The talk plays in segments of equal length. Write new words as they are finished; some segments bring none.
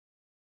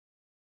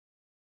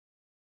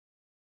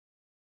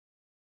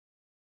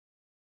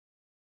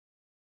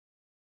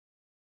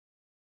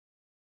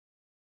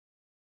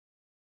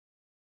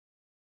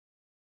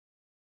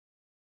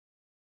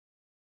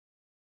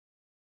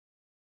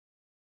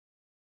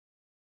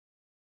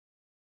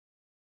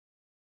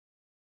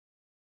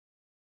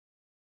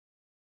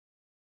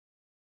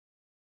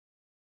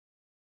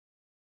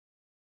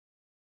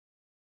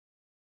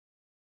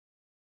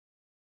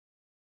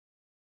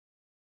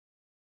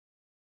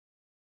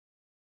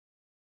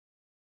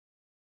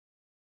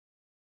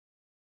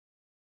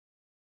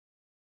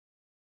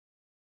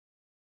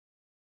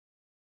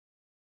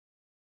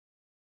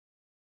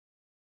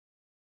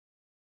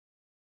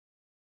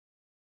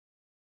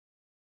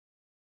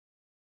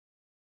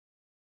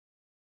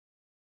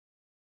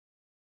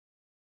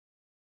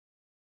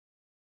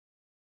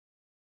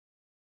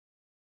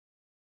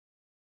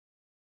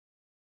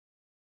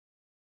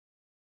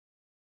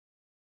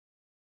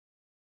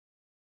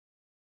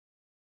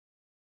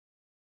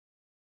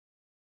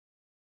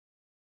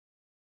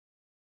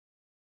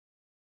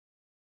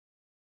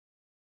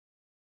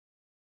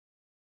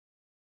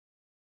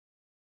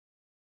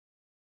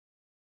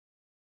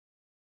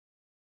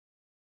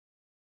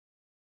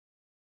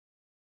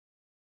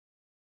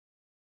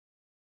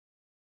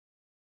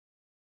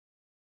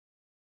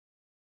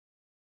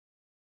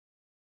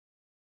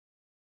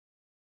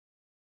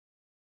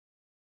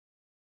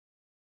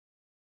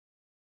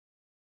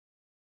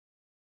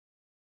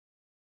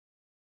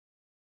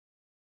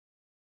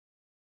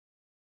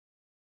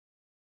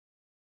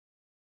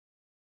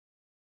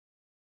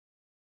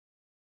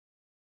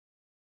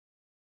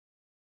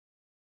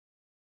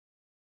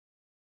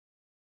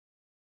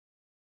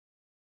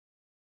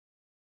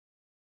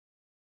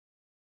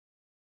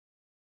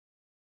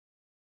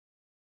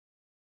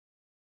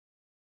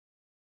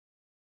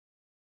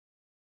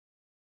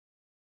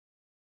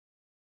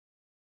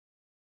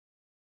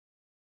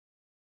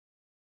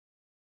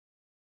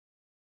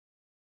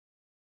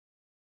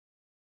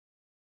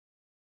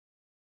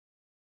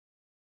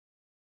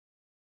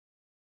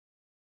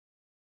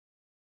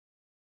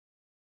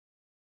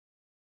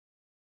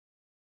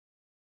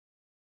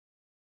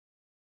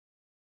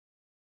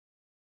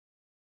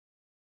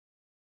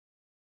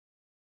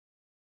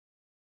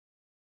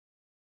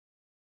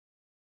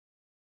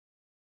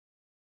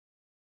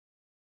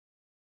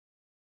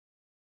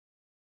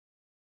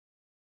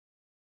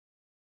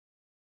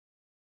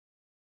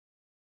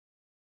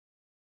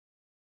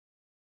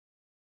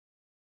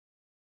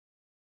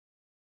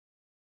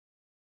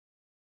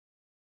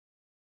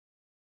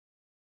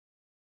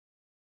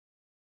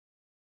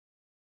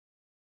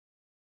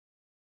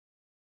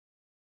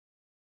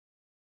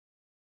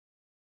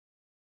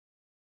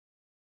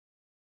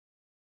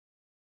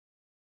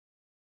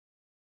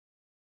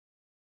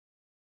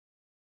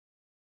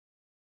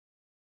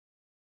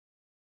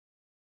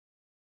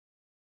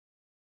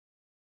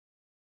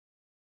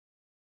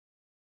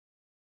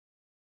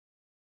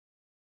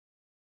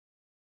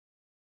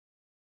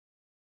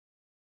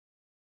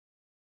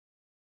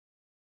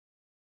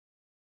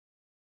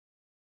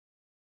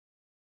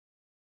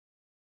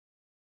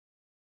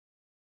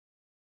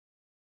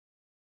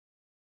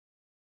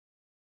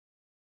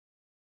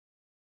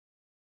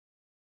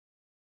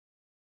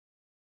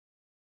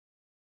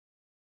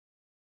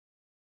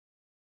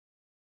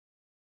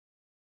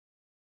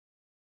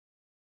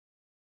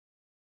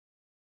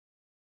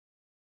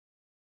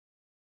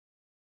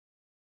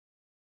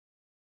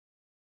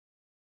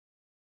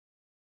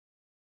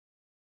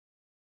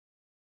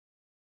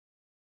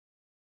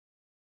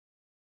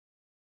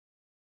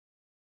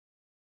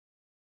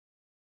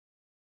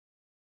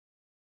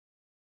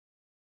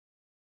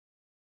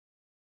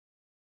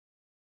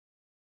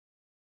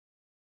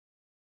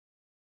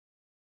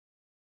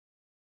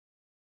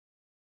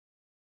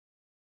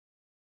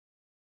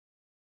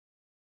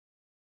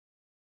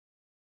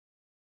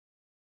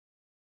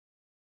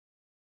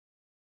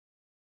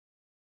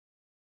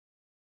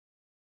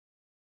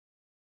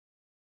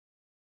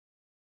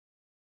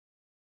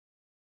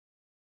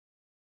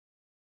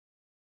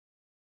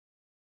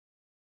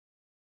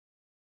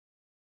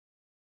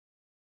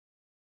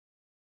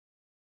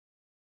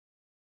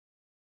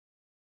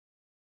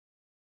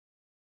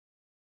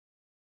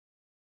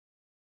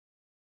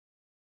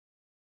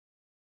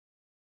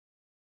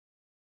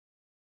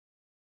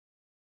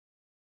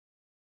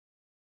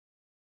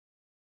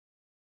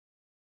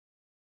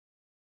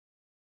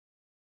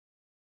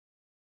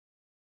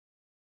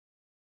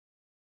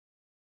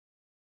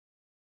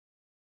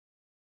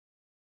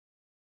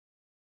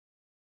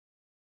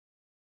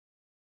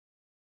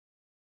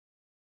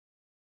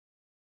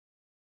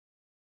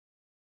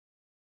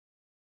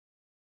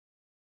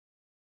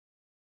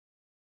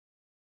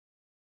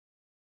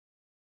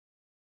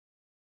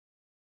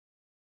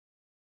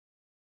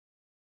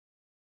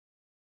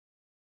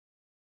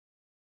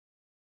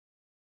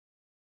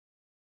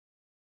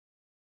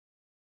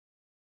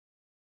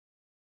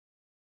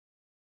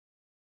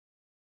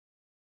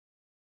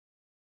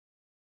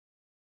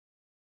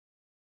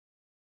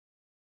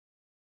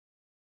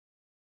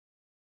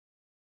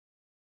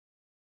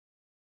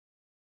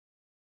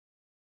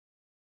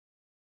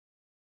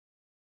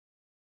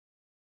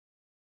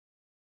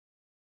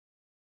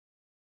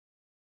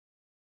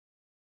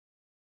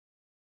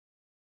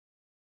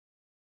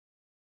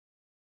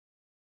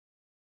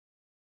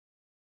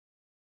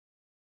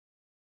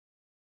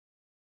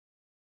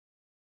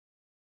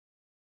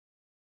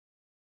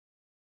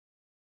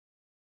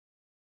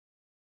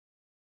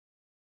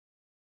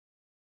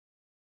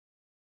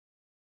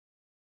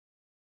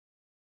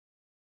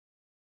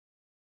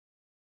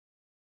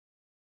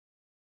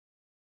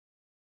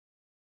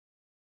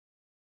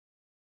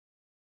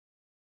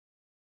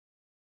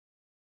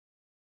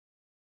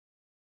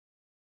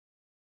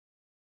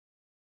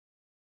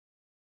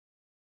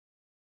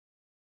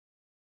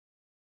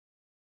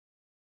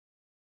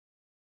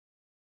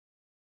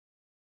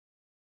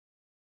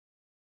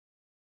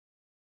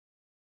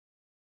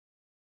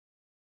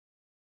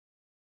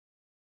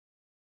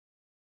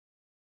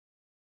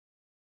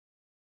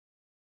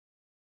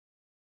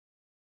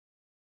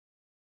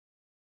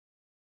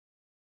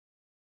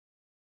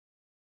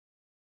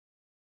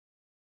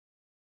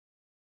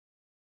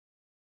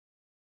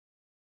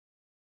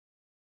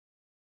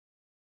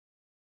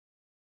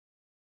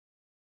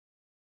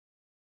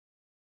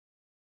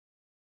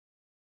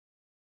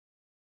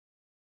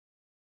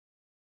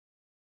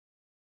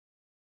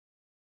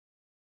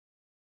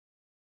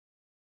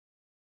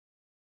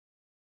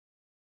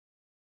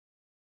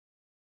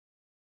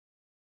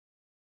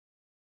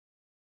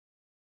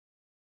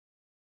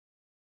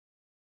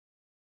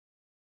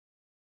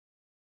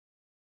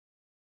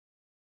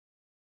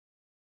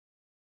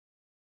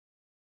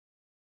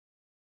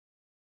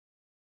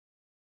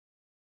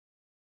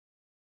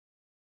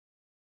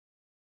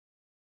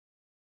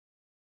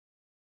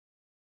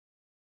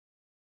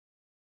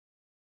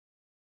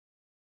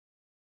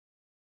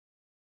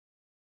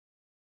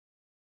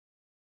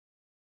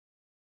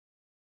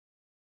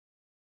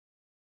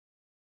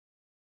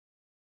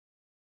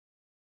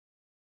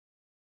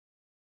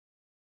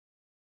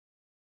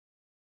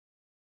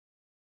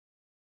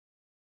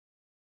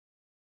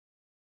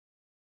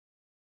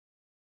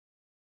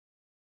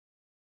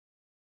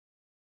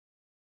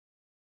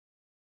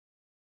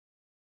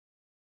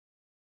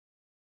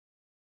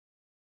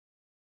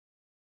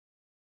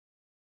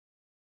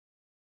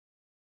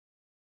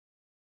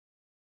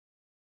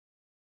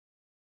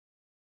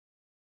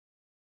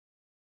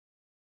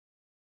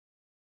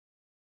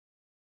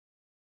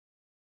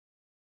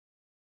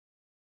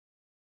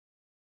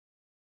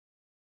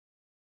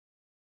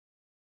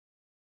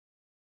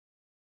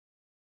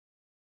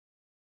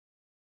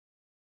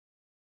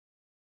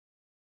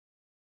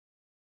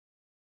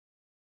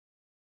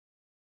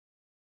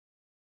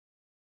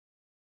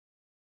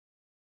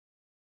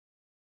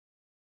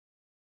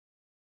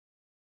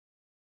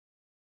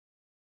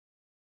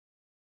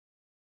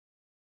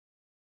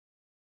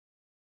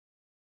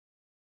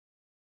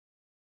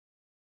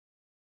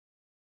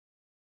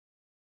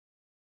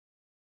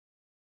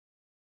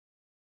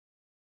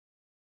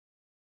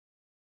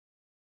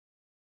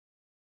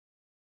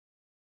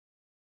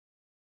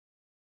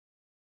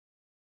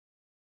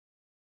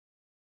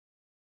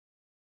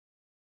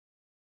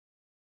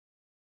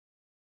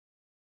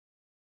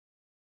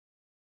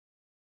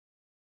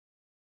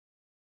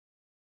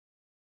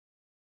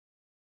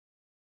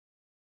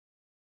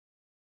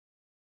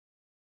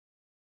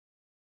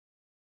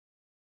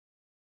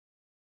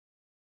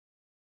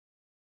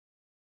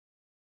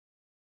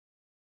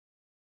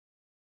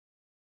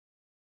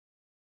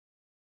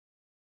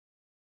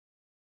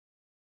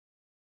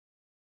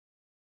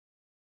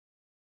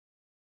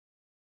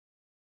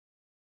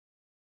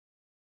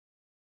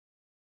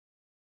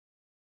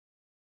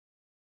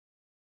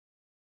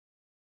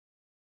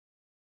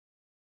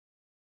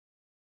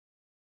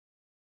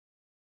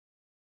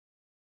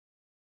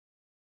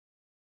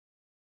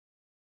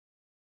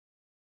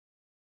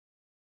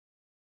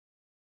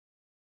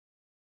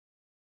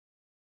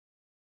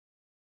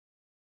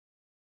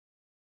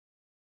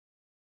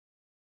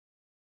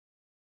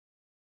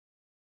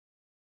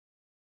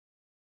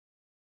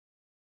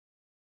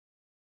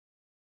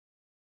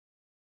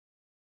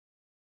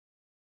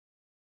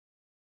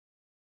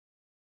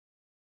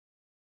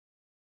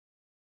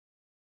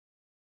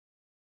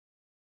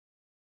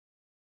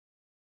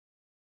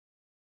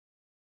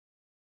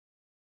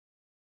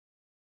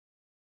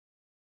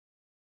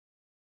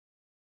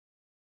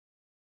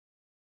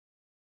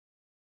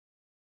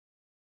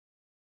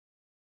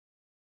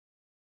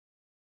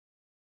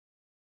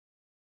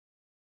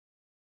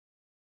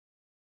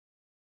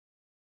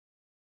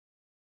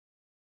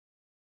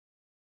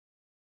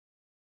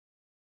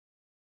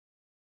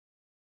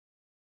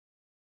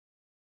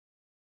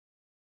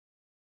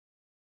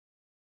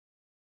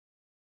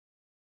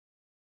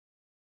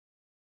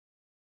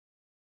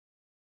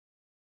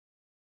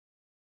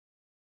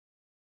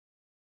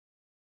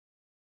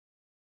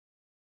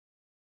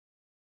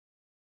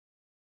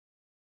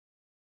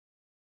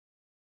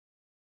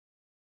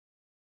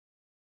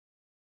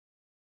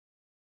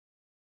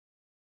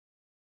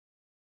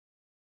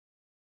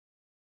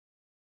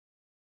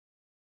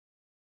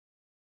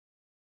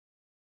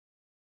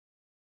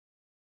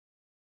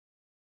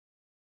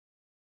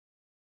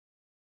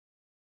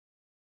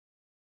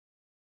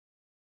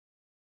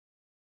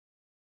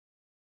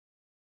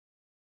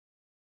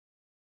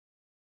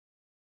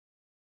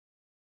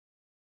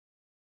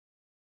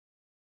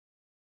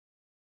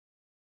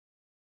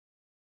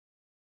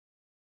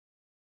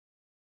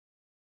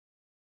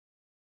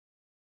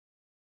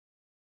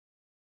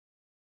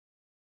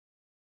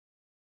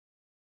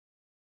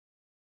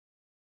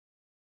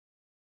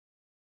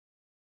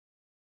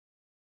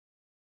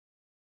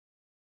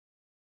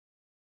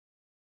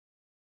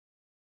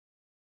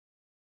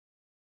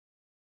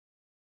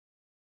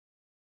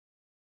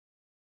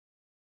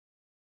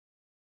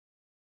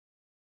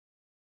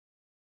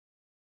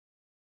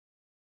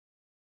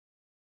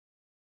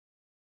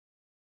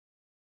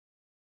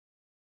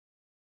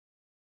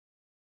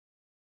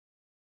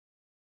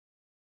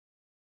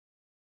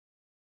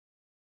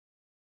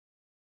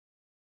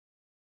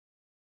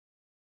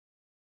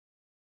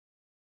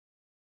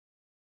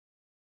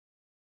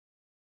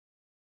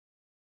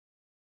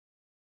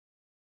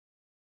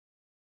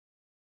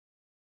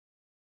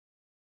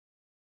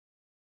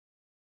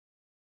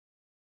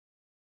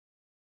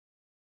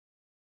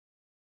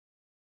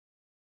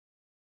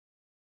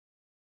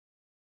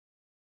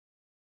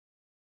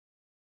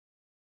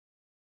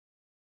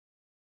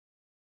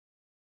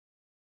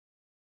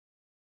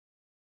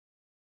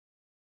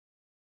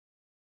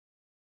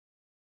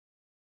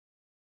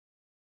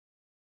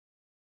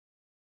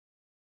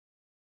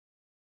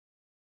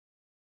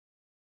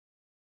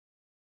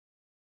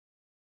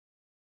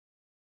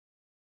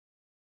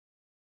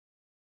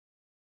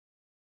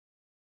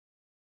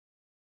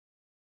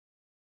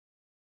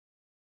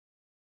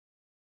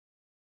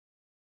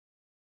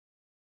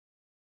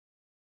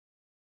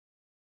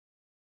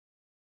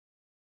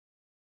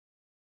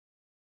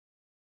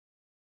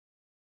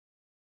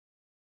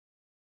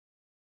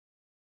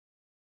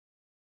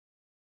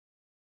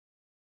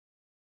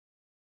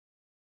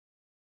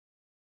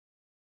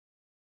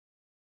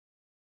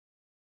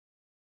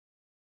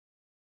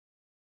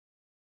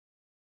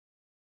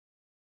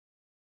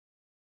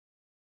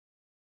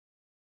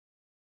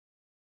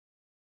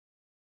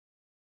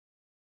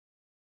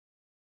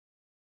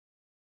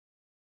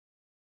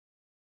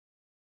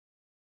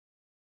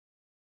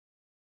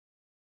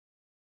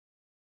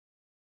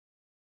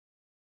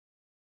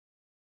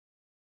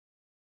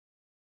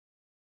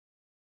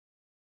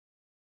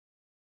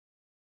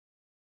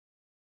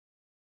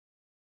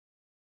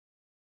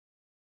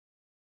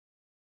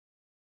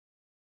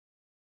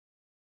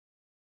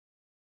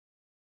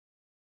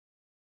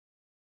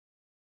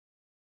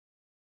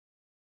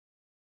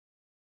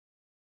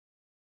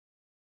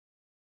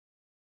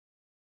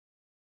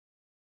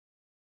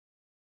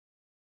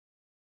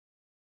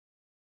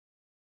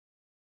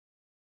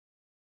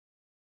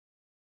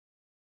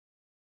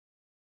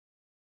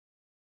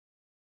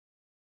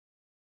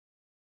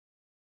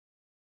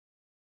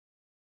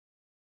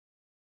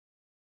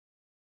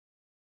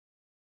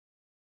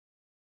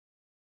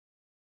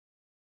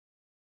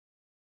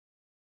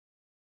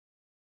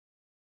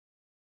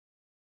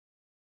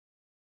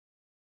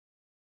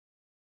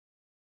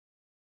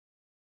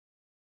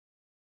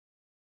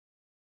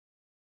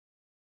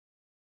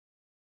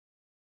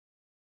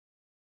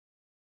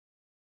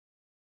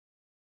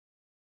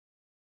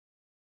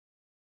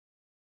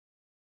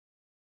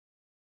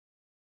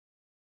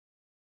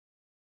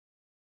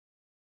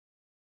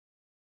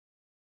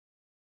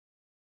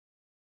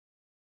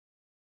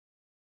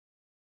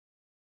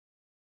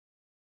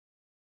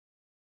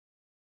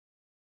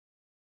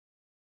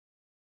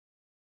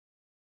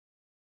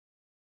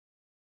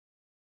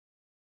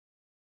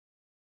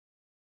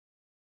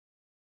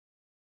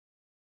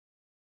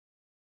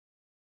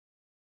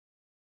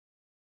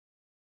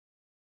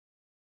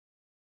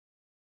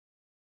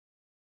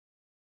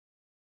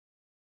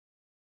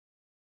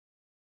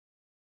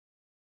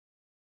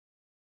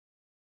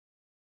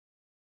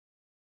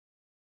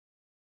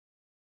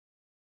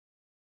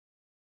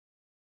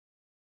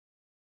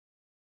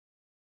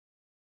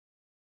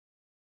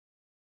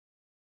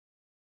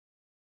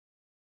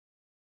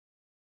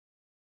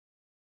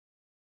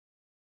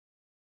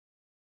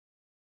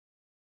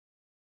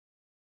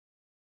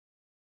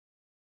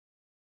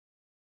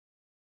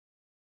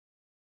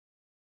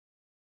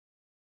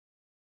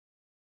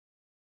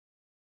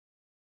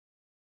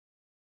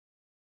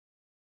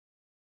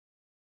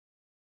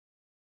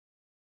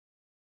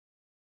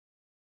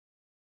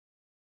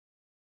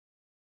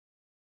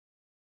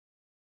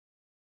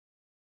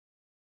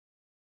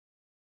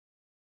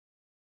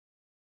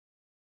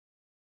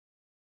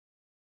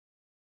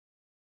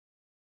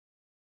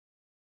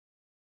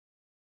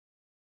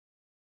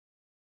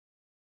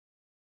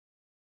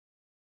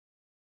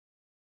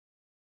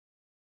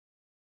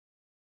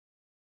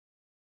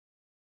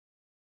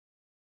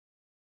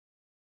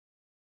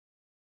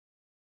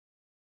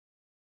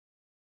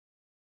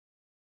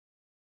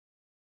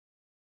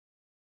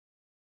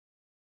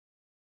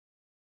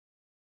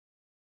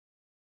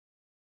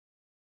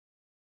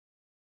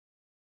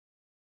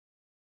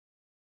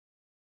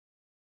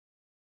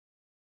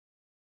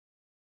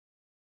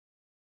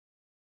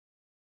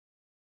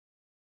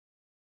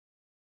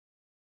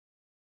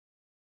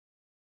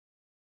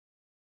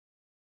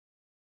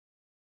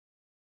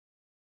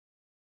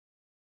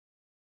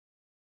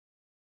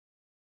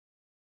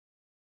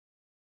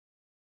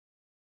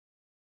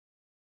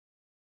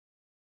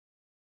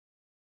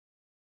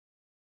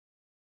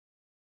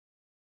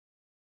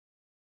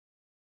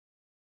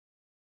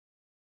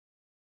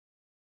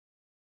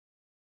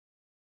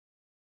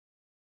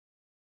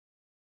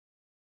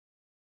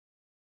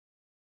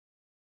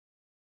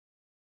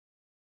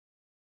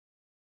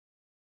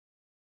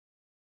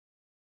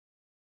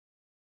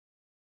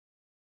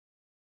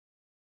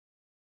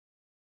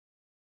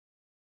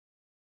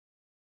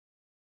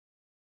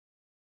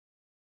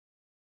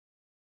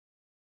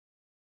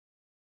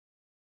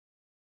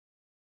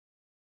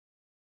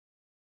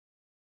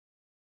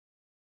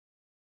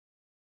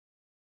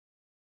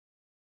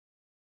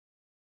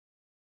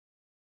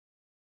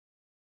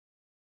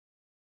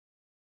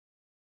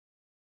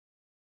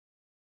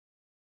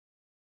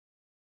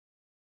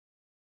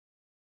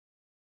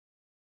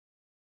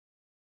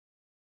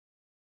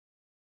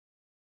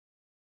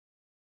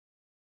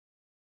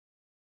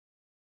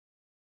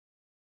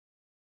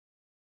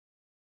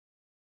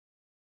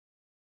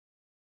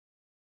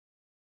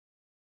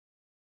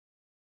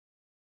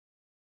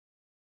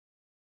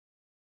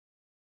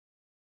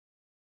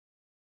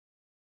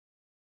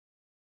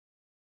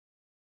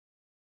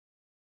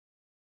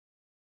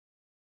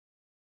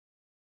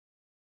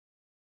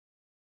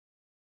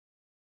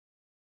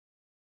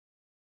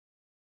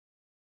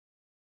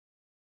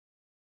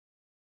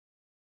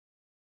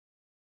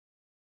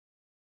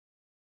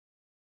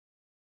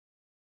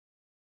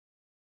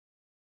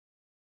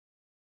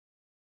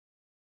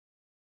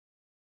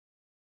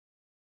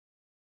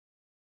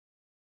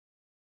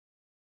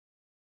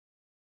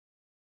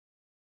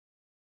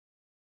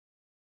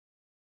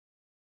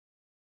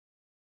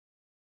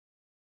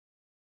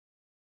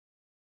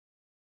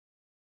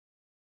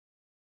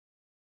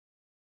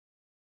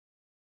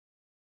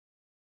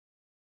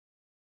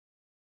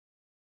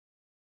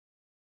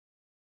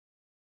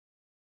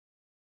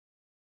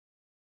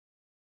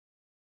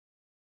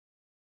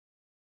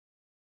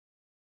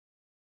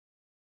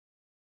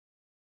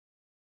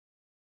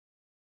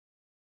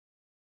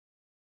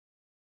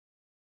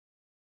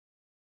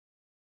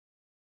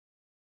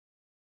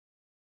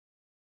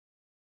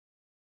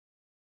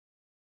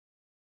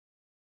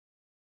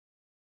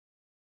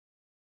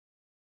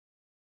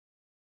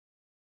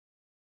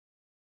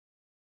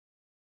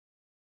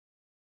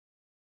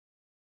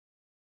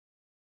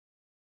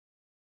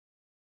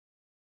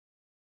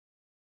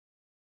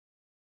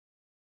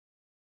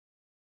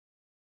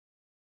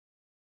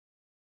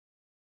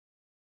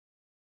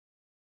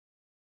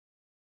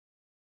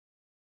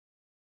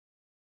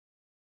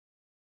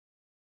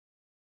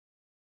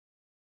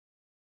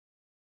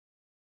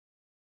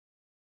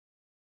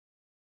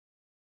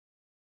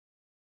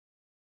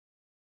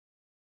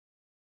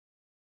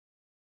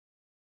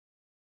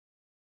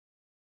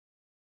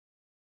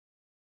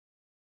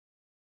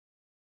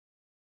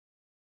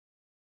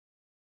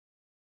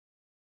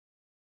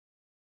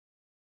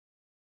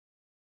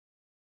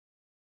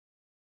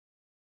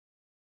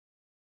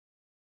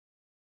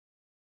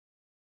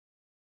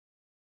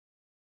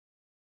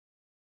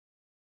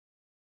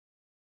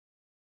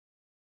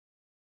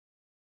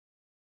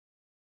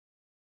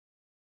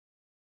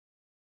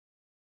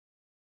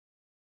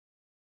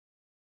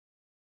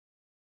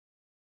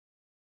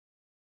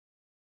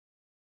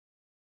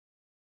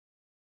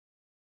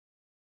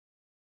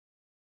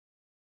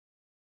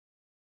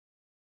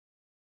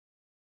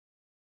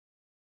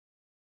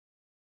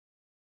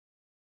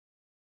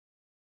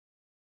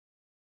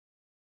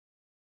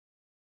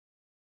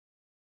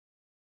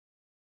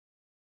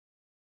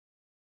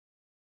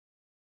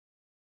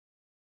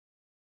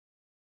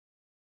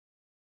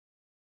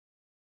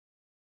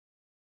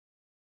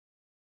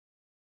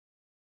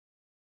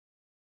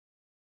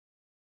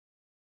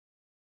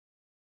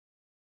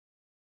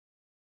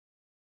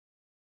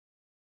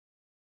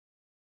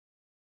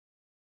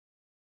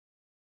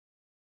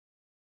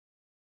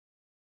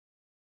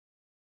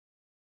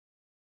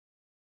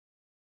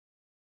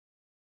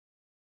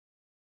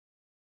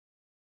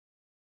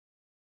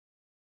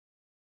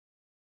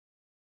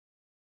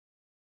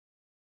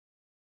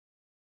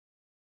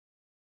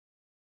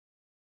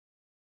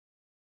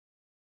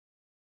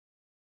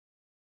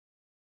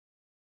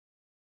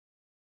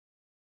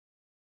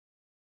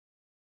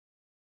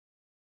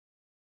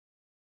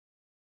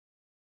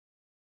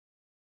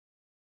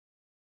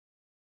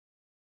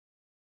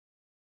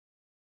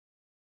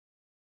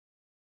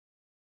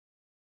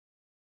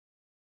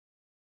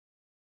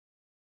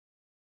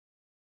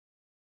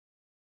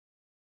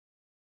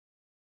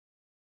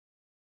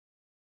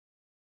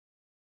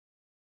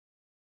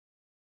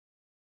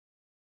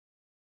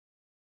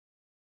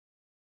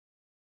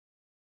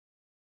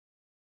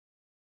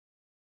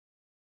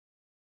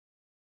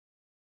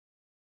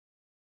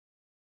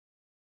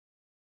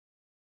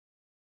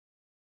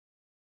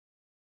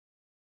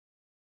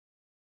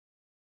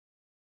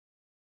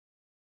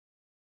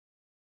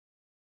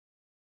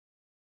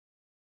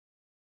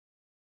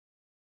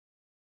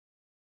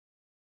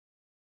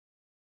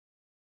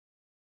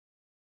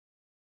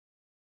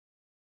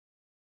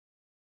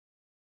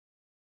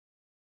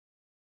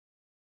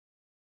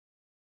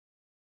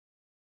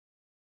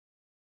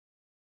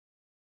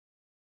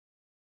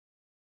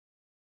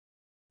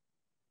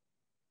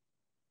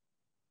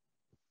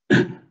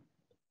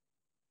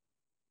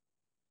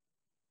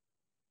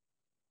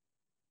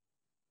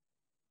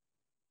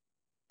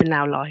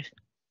Now live.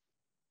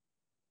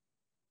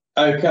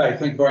 Okay,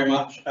 thank you very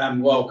much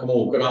and welcome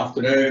all. Good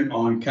afternoon.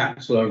 I'm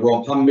Councillor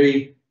Rob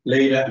Humby,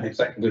 Leader and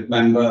Executive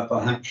Member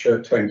for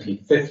Hampshire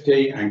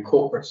 2050 and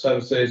Corporate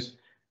Services,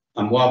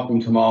 and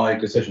welcome to my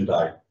decision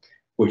day,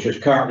 which is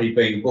currently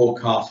being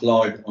broadcast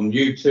live on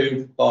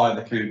YouTube via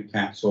the County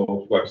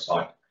Council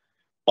website.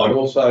 I'd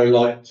also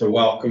like to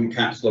welcome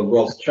Councillor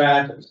Ross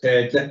Chadd,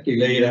 Deputy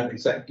Leader,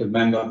 Executive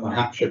Member for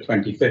Hampshire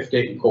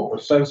 2050 and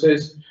Corporate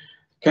Services,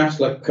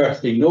 Councillor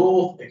Kirsty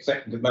North,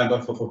 Executive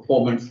Member for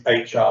Performance,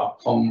 HR,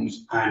 Comms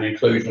and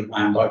Inclusion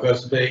and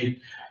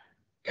Diversity,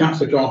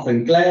 Councillor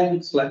Jonathan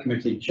Glenn, Select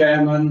Committee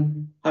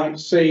Chairman. Haven't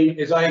seen,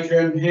 is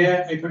Adrian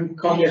here? Adrian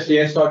Collett,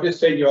 yes, I've just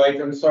seen you,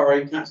 Adrian,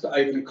 sorry. Councillor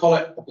Adrian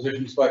Collett,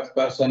 Opposition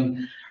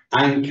Spokesperson,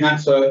 and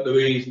Councillor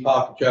Louise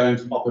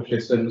Parker-Jones,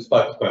 Opposition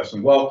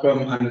Spokesperson.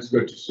 Welcome, and it's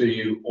good to see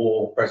you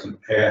all present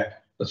here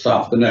this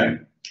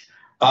afternoon.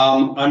 I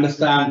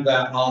understand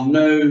there are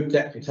no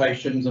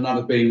deputations and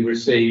others being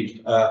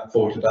received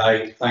for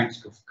today.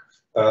 Thanks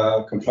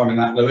for confirming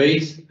that,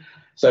 Louise.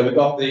 So we've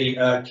got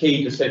the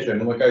key decision,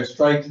 and we'll go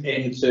straight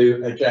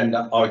into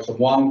agenda item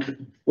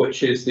 1,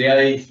 which is the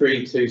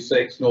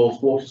A326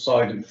 North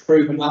Waterside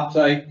Improvement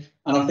Update.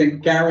 And I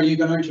think, Gary, you're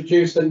going to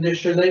introduce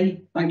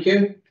initially. Thank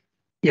you.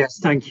 Yes,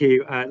 thank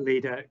you,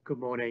 Leader. Good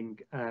morning,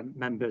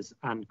 members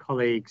and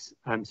colleagues.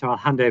 So I'll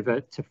hand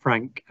over to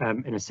Frank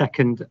in a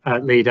second,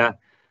 Leader.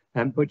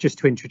 But just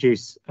to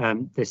introduce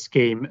this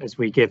scheme as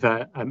we give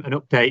an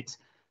update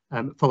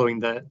following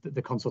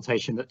the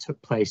consultation that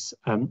took place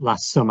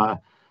last summer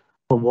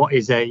on what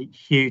is a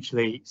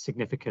hugely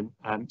significant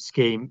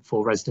scheme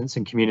for residents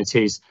and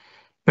communities,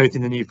 both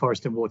in the New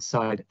Forest and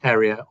Waterside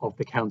area of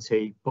the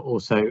county, but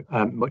also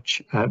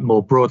much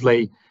more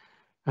broadly.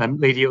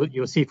 Leader,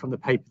 you'll see from the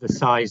paper the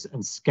size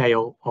and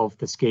scale of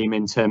the scheme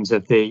in terms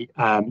of the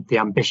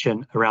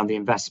ambition around the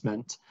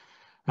investment.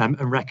 And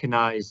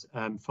recognise,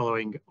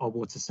 following our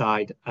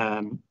Waterside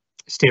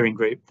steering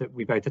group that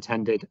we both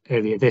attended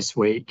earlier this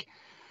week,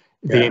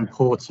 the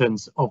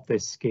importance of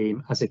this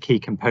scheme as a key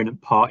component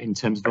part in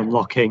terms of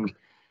unlocking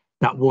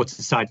that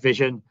Waterside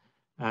vision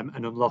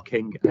and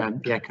unlocking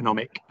the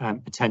economic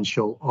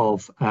potential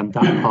of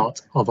that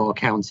part of our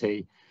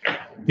county.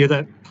 The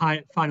other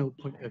final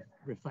point of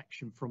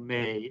reflection from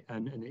me,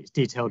 and it's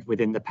detailed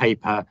within the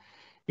paper,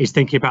 is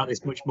thinking about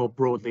this much more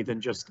broadly than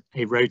just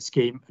a road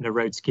scheme and a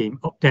road scheme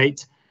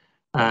update.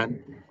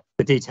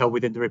 The detail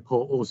within the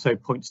report also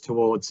points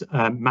towards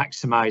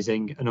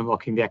maximising and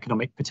unlocking the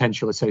economic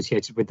potential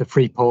associated with the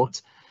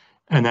Freeport,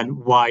 and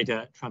then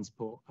wider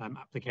transport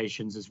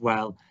applications as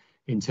well,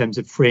 in terms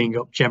of freeing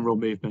up general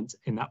movement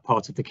in that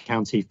part of the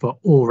county for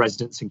all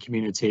residents and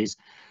communities,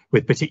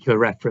 with particular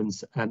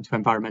reference to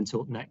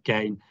environmental net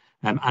gain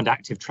and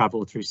active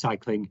travel through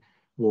cycling,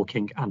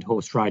 walking and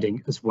horse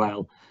riding as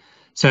well.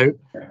 So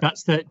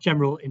that's the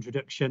general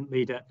introduction,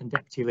 Leader and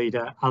Deputy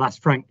Leader. I'll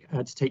ask Frank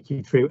to take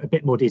you through a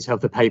bit more detail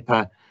of the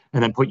paper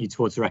and then point you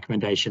towards the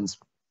recommendations.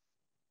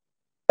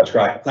 That's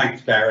great.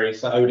 Thanks, Gary.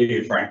 So over to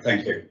you, Frank.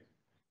 Thank you.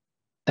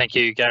 Thank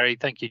you, Gary.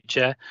 Thank you,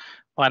 Chair.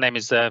 My name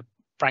is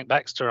Frank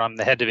Baxter. I'm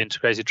the Head of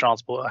Integrated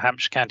Transport at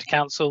Hampshire County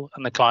Council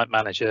and the Client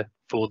Manager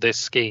for this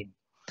scheme.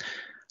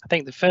 I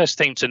think the first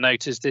thing to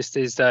note is this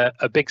is a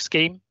big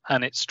scheme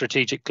and it's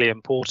strategically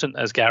important,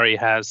 as Gary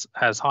has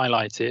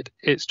highlighted.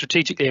 It's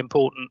strategically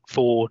important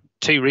for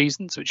two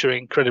reasons, which are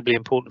incredibly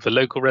important for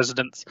local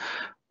residents.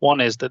 One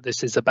is that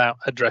this is about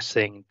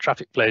addressing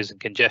traffic flows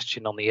and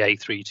congestion on the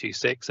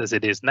A326 as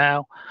it is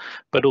now,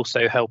 but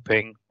also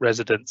helping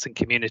residents and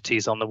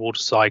communities on the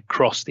waterside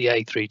cross the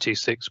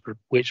A326,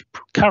 which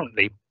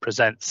currently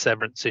presents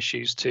severance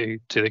issues to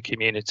the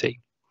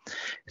community.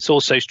 It's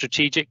also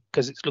strategic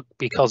because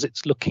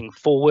it's looking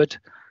forward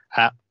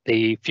at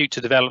the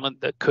future development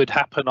that could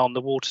happen on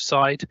the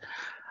waterside,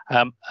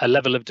 a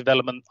level of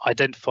development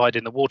identified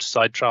in the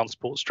waterside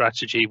transport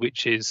strategy,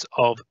 which is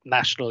of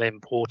national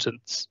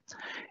importance.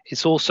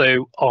 It's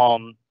also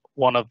on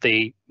one of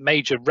the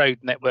major road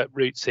network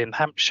routes in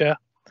Hampshire,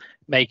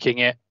 making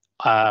it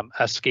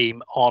a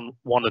scheme on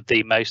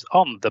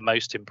the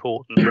most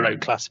important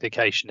road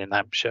classification in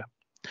Hampshire.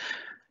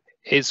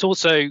 It's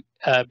also,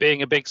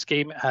 being a big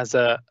scheme, has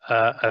a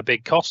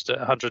big cost at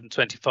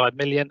 125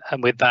 million,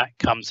 and with that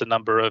comes a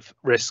number of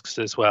risks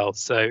as well.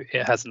 So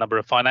it has a number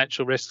of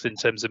financial risks in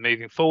terms of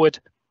moving forward,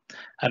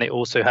 and it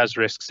also has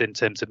risks in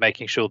terms of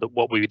making sure that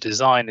what we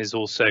design is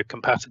also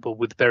compatible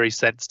with very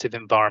sensitive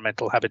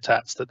environmental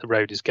habitats that the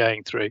road is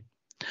going through.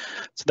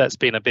 So that's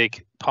been a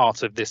big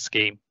part of this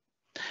scheme.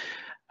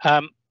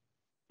 The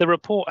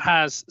report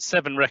has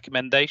 7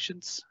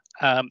 recommendations.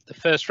 The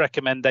first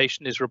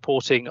recommendation is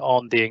reporting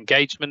on the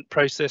engagement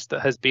process that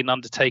has been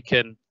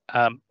undertaken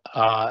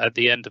at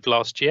the end of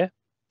last year.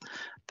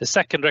 The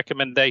second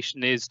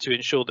recommendation is to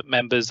ensure that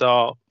members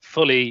are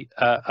fully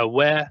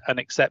aware and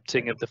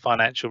accepting of the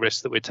financial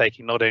risks that we're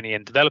taking, not only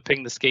in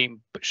developing the scheme,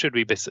 but should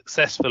we be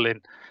successful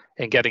in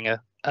getting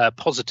a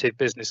positive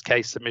business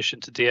case submission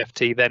to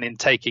DfT then in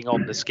taking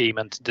on the scheme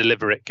and to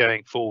deliver it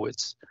going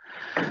forwards.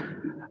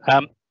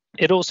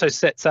 It also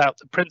sets out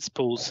the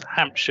principles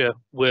Hampshire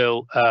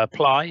will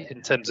apply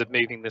in terms of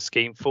moving the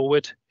scheme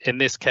forward. In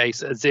this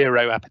case, a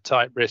zero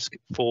appetite risk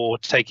for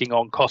taking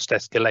on cost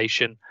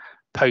escalation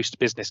post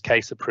business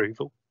case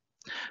approval.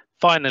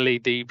 Finally,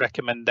 the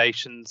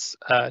recommendations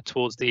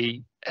towards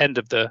the end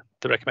of the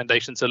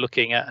recommendations are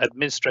looking at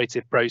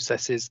administrative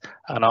processes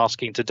and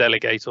asking to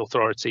delegate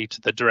authority to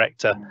the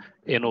director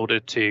in order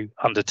to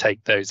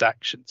undertake those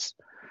actions.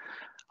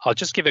 I'll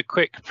just give a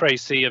quick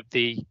précis of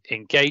the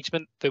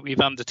engagement that we've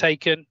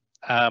undertaken.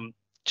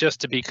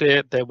 Just to be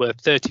clear, there were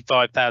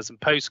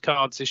 35,000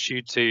 postcards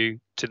issued to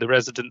the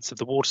residents of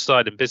the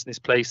waterside and business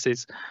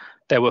places.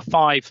 There were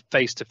 5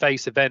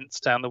 face-to-face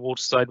events down the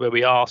waterside where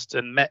we asked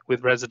and met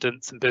with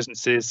residents and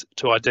businesses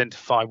to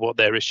identify what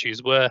their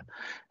issues were.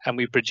 And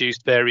we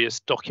produced various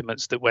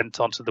documents that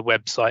went onto the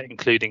website,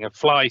 including a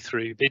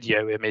fly-through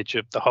video image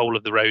of the whole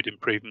of the road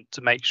improvement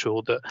to make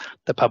sure that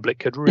the public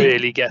could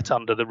really get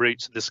under the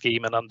roots of the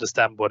scheme and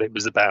understand what it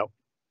was about.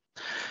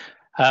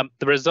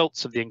 The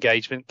results of the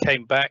engagement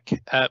came back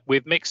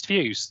with mixed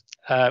views,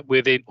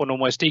 with an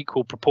almost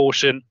equal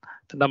proportion.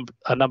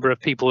 A number of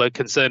people who are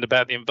concerned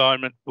about the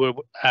environment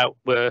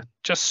were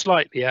just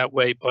slightly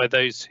outweighed by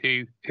those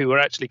who were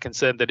actually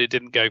concerned that it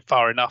didn't go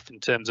far enough in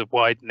terms of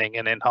widening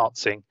and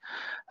enhancing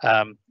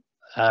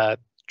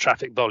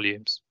traffic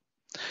volumes.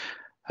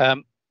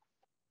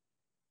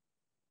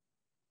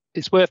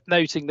 It's worth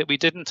noting that we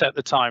didn't at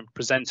the time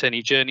present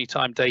any journey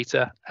time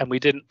data, and we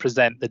didn't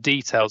present the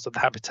details of the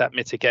habitat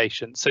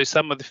mitigation. So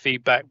some of the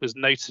feedback was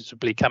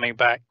noticeably coming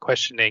back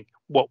questioning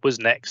what was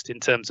next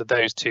in terms of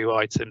those 2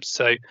 items.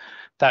 So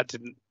that's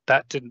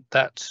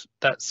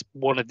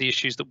one of the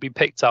issues that we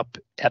picked up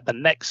at the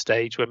next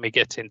stage when we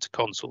get into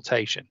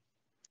consultation.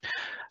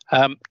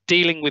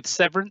 Dealing with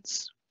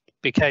severance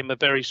became a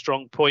very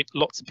strong point.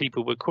 Lots of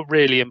people were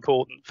really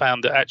important,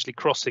 found that actually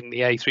crossing the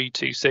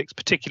A326,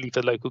 particularly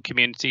for local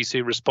communities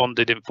who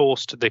responded in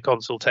force to the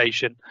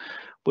consultation,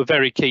 were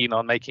very keen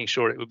on making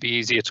sure it would be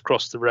easier to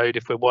cross the road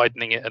if we're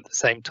widening it at the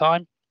same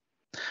time.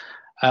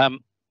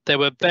 There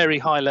were very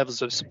high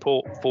levels of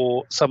support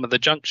for some of the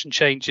junction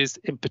changes,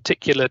 in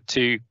particular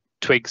to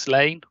Twiggs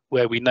Lane,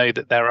 where we know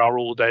that there are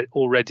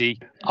already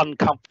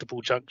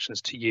uncomfortable junctions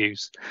to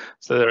use.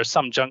 So there are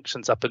some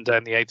junctions up and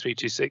down the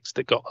A326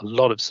 that got a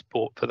lot of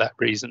support for that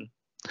reason.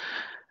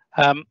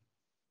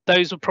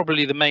 Those were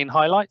probably the main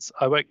highlights.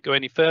 I won't go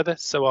any further,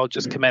 so I'll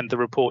just commend the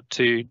report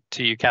to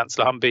you,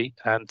 Councillor Humby,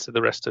 and to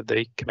the rest of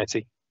the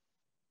committee.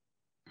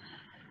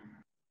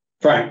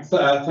 Frank,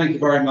 thank you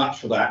very much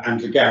for that, and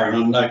to Gary.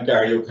 And I know,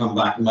 Gary, you'll come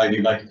back and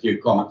maybe make a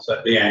few comments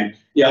at the end.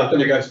 Yeah, I'm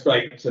going to go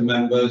straight to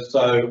members.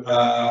 So,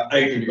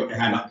 Adrian, you've got your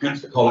hand up.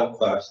 Councillor Collett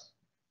first.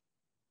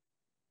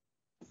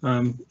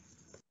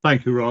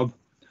 Thank you, Rob.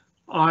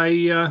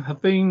 I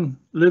have been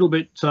a little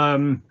bit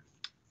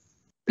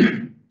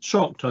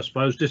shocked, I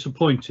suppose,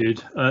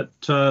 disappointed at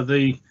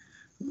the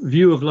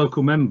view of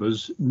local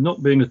members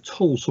not being at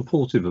all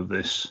supportive of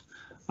this.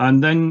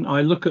 And then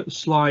I look at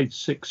slide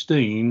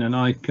 16 and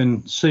I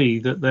can see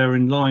that they're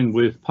in line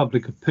with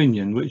public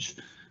opinion, which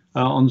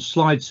on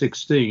slide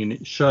 16,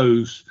 it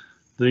shows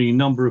the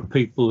number of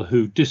people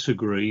who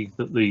disagree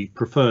that the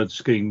preferred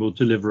scheme will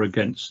deliver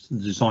against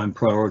the design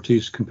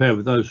priorities compared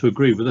with those who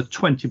agree, with a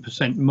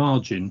 20%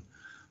 margin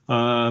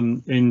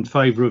in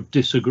favour of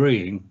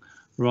disagreeing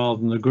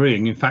rather than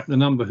agreeing. In fact, the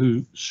number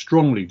who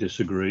strongly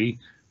disagree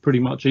pretty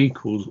much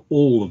equals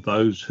all of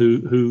those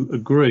who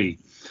agree.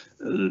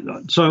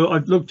 So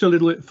I've looked a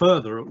little bit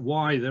further at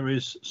why there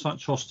is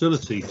such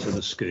hostility to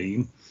the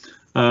scheme.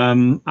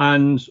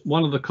 And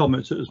one of the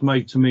comments that was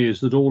made to me is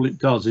that all it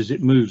does is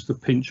it moves the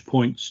pinch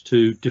points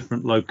to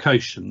different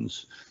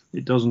locations.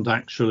 It doesn't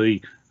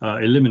actually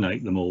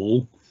eliminate them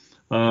all.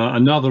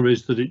 Another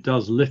is that it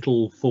does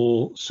little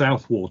for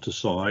South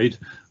Waterside,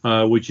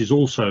 which is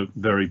also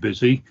very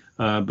busy,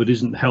 but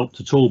isn't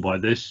helped at all by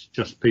this.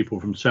 Just people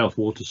from South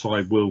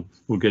Waterside will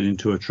get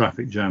into a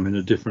traffic jam in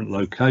a different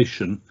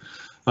location.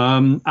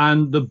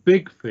 And the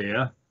big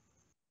fear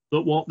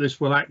that what this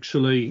will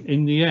actually,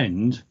 in the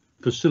end,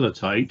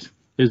 facilitate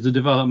is the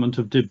development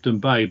of Dibden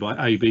Bay by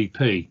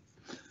ABP.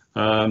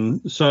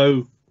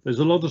 So there's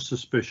a lot of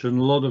suspicion,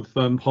 a lot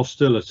of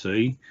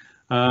hostility.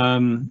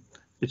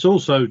 It's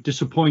also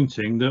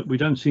disappointing that we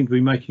don't seem to be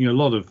making a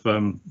lot of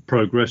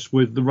progress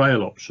with the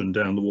rail option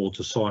down the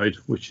waterside,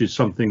 which is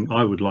something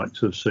I would like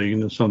to have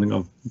seen and something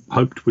I've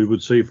hoped we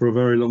would see for a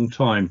very long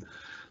time.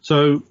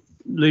 So,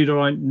 Leader,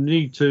 I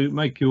need to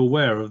make you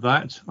aware of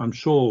that. I'm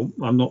sure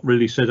I've not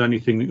really said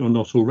anything that you're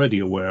not already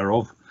aware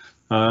of,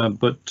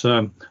 but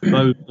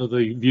those are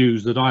the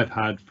views that I've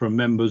had from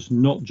members,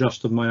 not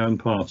just of my own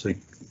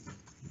party.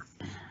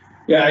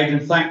 Yeah,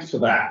 Adrian, thanks for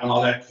that. And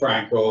I'll let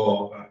Frank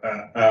or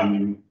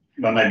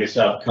maybe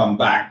yourself come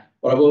back.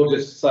 But I will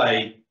just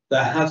say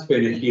there has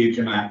been a huge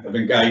amount of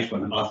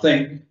engagement. And I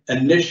think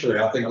initially,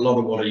 a lot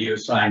of what you were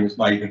saying was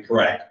maybe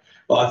correct.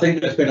 But I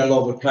think there's been a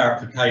lot of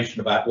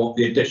clarification about what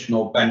the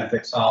additional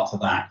benefits are to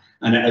that.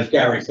 And as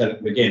Gary said at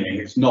the beginning,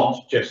 it's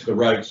not just the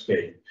road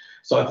scheme.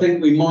 So I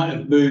think we might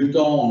have moved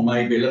on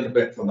maybe a little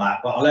bit from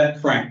that, but I'll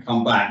let Frank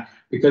come back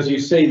because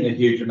you've seen the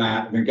huge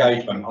amount of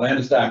engagement. I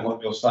understand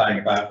what you're saying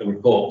about the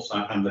reports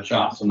and the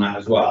charts and that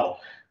as well.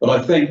 But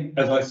I think,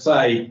 as I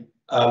say,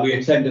 we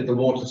attended the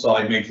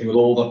Waterside meeting with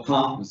all the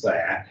partners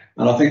there,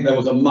 and I think there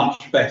was a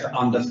much better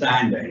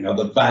understanding of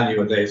the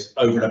value of this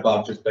over and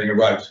above just being a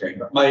road scheme.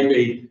 But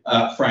maybe,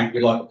 Frank,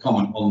 you'd like to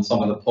comment on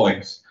some of the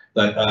points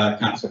that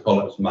Councillor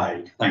Collett has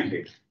made. Thank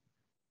you.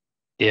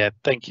 Yeah,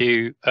 thank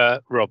you,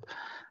 Rob.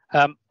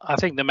 I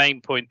think the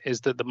main point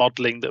is that the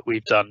modelling that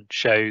we've done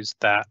shows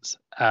that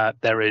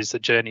there is a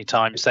journey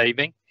time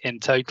saving in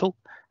total,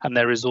 and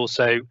there is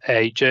also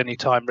a journey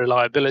time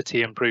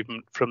reliability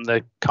improvement from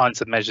the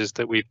kinds of measures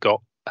that we've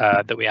got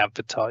that we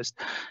advertised.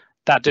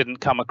 That didn't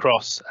come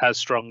across as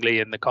strongly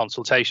in the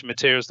consultation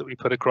materials that we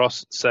put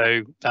across,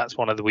 so that's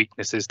one of the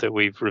weaknesses that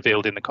we've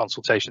revealed in the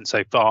consultation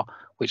so far,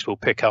 which we'll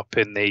pick up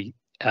in the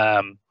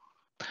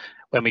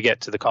when we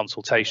get to the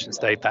consultation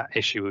stage. That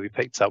issue will be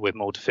picked up with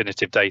more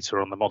definitive data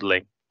on the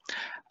modelling.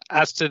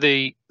 As to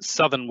the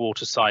southern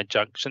waterside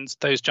junctions,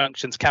 those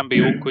junctions can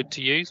be awkward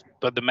to use,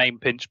 but the main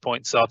pinch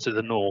points are to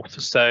the north.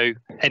 So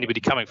anybody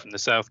coming from the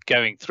south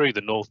going through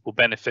the north will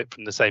benefit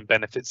from the same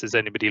benefits as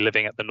anybody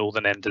living at the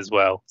northern end as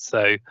well.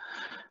 So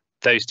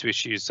those two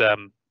issues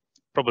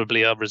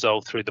probably are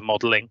resolved through the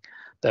modelling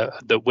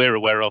that we're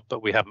aware of,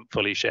 but we haven't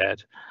fully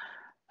shared.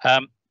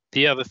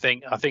 The other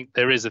thing, I think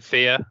there is a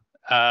fear.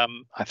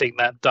 I think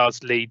that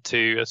does lead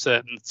to a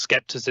certain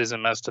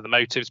scepticism as to the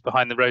motives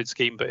behind the road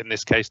scheme, but in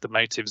this case the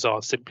motives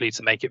are simply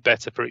to make it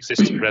better for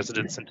existing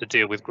residents and to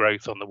deal with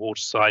growth on the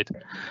waterside.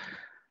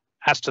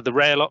 As to the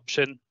rail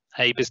option,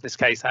 a business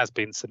case has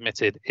been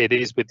submitted. It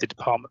is with the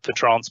Department for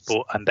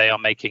Transport and they are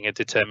making a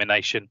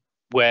determination.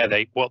 What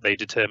they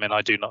determine,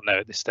 I do not know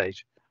at this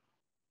stage.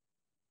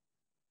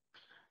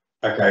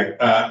 Okay,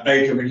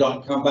 Adrian, would you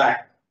like to come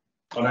back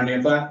on any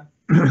of that?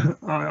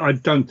 I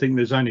don't think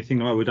there's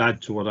anything I would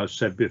add to what I've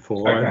said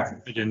before. Okay.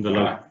 I in the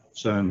local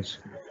concerns.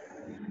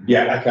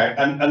 Yeah, okay,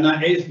 and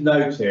that is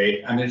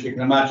noted, and as you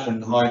can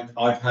imagine,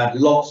 I've had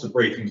lots of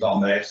briefings on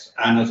this,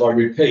 and as I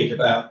repeat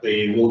about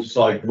the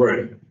Waterside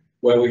group,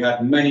 where we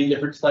had many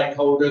different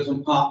stakeholders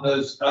and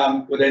partners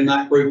within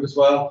that group as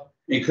well,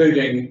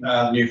 including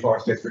New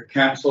Forest District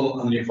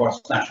Council and New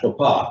Forest National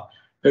Park,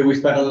 who we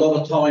spent a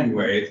lot of time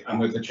with, and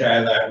with the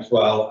chair there as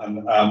well,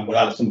 and with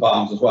Alison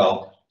Barnes as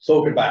well,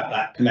 talking about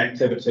that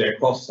connectivity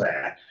across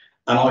there.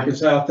 And I can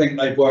say I think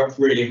they've worked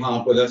really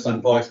hard with us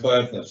and vice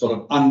versa, sort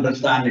of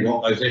understanding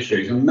what those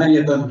issues, and many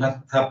of them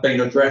have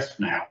been addressed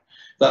now.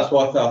 That's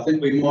why I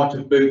think we might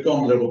have moved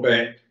on a little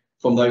bit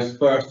from those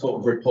first sort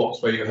of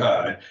reports where you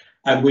heard.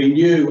 And we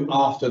knew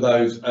after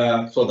those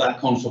sort of that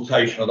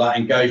consultation or that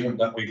engagement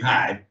that we've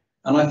had,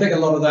 and I think a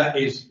lot of that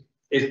is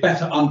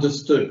better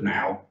understood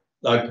now.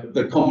 Like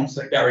the comments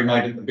that Gary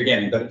made at the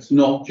beginning, that it's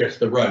not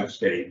just a road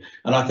scheme.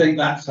 And I think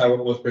that's how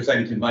it was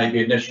presented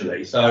maybe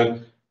initially. So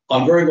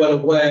I'm very well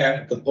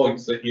aware of the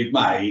points that you've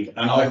made.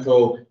 And I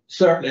feel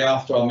certainly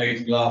after our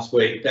meeting last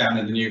week down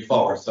in the New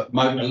Forest, that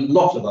a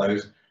lot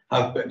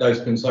of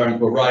those concerns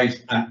were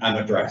raised and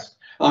addressed.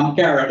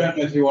 Gary, I don't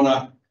know if you want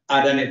to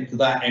add anything to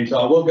that into,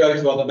 I will go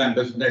to other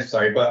members if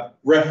necessary, but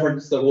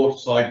reference the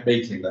Waterside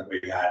meeting that we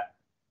had.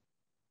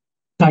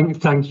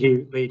 Thank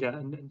you, Leader.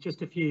 And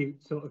just a few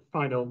sort of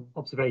final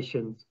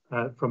observations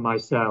from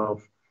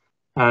myself.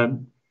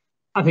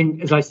 I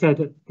think, as I said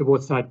at the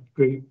Waterside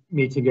Group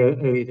meeting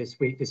earlier this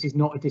week, this is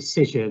not a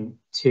decision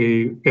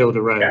to build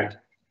a road.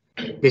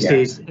 This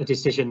is a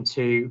decision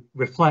to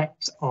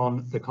reflect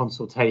on the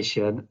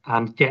consultation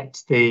and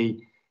get the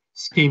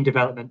scheme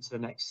development to the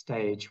next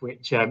stage,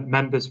 which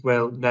members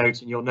will note,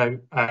 and you'll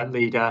note,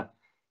 Leader,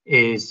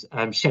 is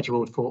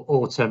scheduled for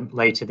autumn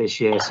later this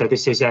year. So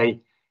this is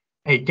a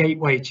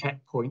gateway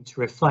checkpoint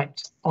to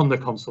reflect on the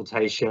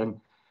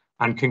consultation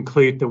and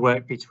conclude the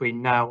work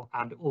between now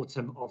and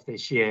autumn of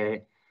this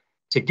year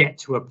to get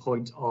to a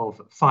point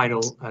of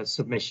final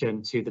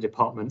submission to the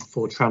Department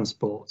for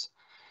Transport.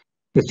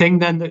 The thing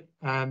then that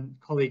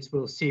colleagues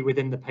will see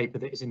within the paper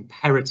that is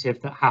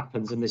imperative that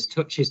happens, and this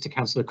touches to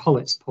Councillor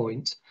Collett's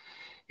point,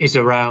 is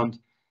around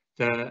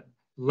the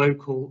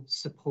local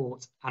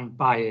support and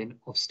buy-in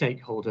of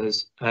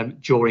stakeholders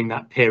during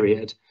that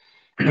period.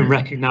 And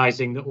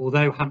recognising that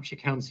although Hampshire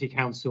County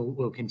Council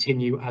will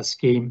continue as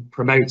scheme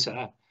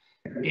promoter,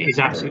 it is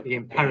absolutely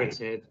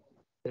imperative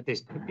that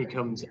this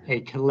becomes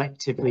a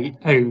collectively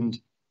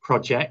owned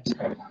project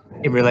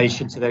in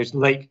relation to those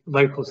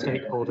local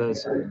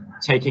stakeholders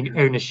taking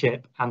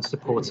ownership and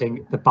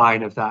supporting the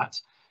buy-in of that.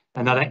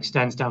 And that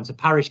extends down to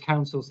parish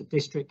councils, the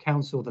district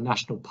council, the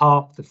national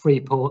park, the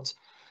Freeport,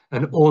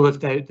 and all of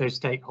those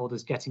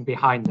stakeholders getting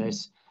behind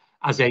this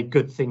as a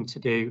good thing to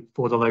do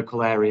for the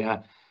local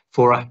area,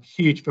 for a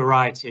huge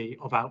variety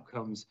of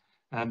outcomes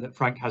that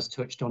Frank has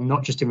touched on,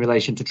 not just in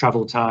relation to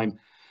travel time,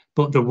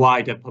 but the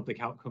wider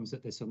public outcomes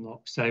that this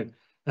unlocks. So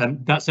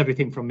that's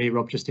everything from me,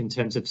 Rob, just in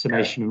terms of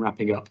summation and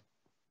wrapping up.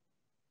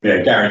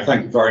 Yeah, Gary,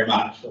 thank you very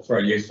much. That's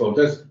very useful.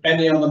 Does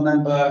any other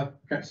member,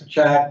 Councillor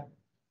Chad,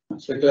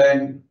 Councillor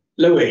Glenn.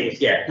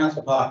 Louise, yeah,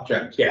 Councillor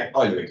Park-Jones, yeah.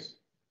 Hi, Louise.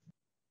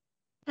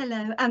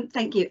 Hello,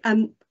 thank you.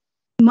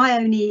 My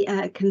only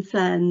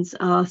concerns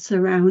are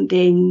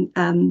surrounding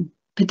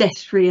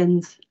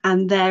pedestrians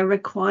and their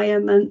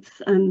requirements,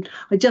 and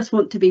I just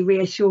want to be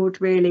reassured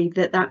really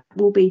that that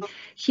will be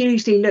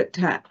hugely looked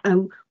at.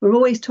 We're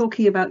always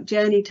talking about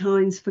journey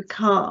times for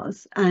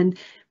cars, and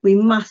we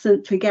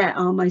mustn't forget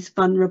our most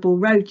vulnerable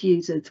road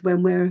users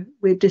when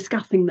we're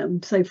discussing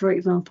them. So for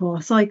example,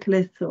 our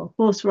cyclists or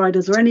horse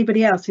riders or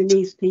anybody else who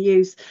needs to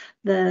use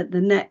the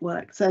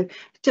network. So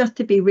just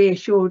to be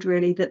reassured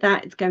really that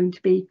that is going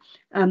to be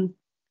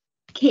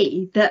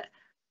key, that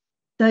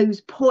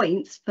those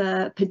points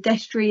for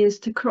pedestrians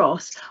to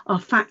cross are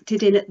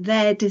factored in at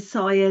their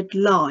desired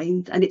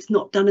lines, and it's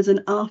not done as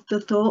an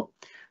afterthought,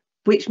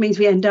 which means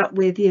we end up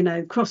with, you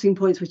know, crossing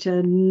points which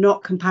are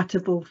not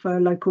compatible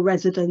for local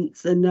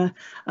residents and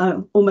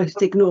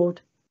almost ignored.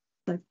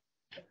 So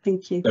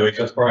thank you. Louise,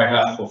 that's very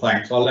helpful,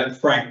 thanks. I'll let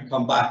Frank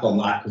come back on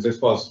that because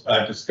this was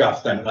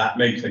discussed then at that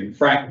meeting.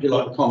 Frank, would you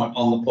like to comment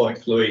on the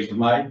points Louise has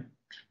made?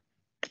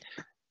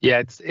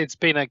 Yeah, it's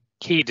been a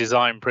key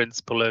design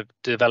principle of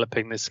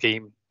developing the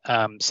scheme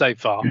so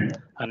far,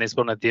 and it's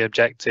one of the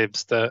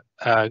objectives that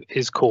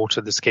is core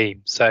to the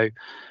scheme. So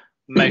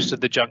most of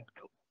the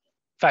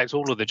in fact,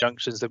 all of the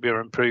junctions that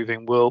we're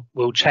improving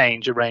will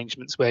change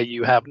arrangements where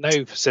you have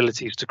no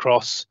facilities to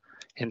cross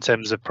in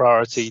terms of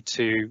priority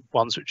to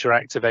ones which are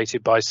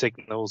activated by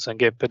signals, and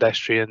give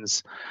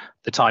pedestrians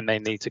the time they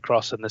need to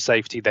cross and the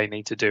safety they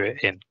need to do it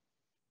in.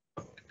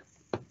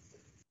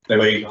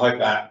 Louise, I hope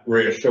that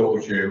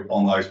reassures you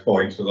on those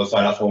points. As I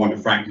say, that's why I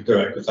wanted Frank to do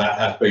it, because that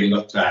has been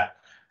looked at.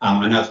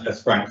 And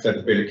as Frank said,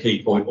 it's been a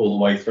key point all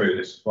the way through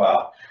this as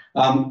well.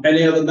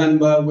 Any other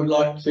member would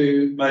like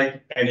to make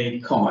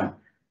any comment?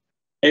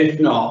 If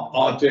not,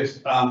 I'll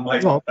just sorry,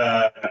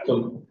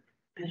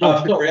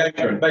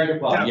 Adrian, beg your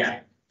pardon, yeah.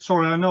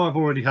 Sorry, I know I've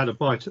already had a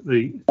bite at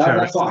the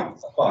That's fine,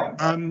 that's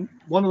fine.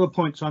 One of the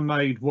points I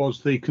made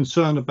was the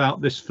concern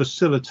about this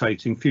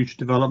facilitating future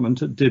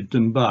development at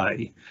Dibden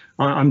Bay.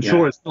 I'm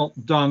sure it's not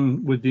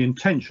done with the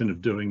intention of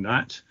doing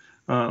that,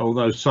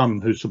 although some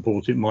who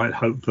support it might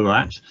hope for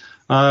that.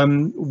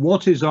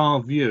 What is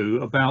our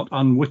view about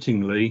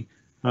unwittingly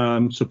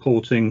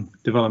supporting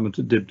development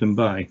at Dibden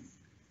Bay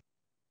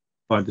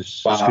by this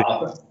scheme?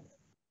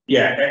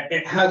 Yeah,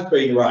 it has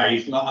been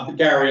raised, and I think,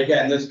 Gary,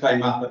 again, this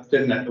came up,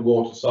 didn't it, the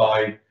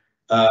Waterside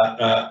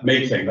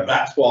meeting, but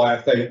that's why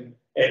I think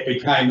it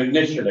became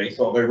initially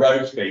sort of a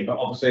road scheme, but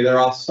obviously there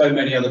are so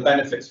many other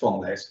benefits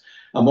from this.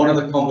 And one of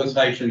the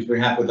conversations we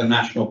had with the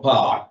National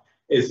Park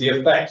is the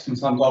effects and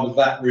sometimes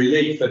that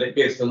relief that it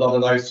gives to a lot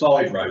of those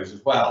side roads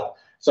as well.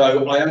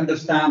 So I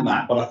understand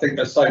that, but I think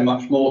there's so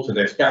much more to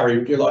this. Gary,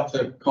 would you like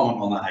to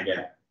comment on that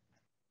again?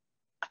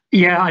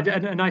 Yeah,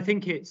 and I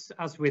think it's,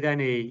 as with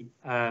any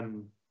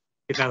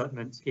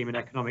development scheme, an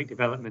economic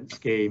development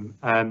scheme,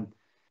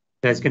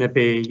 there's going to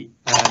be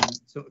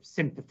sort of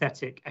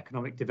sympathetic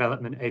economic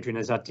development, Adrian,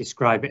 as I'd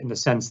describe it, in the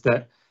sense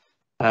that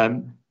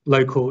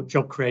local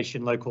job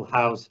creation, local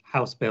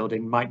house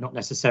building might not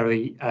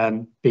necessarily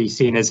be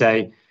seen as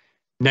a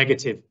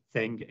negative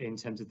thing in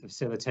terms of the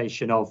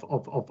facilitation of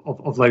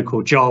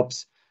local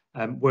jobs,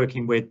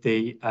 working with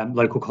the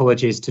local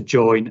colleges to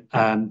join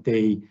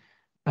the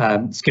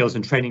skills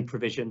and training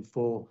provision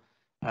for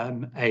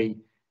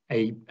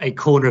a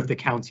corner of the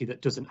county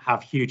that doesn't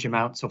have huge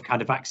amounts of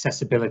kind of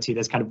accessibility.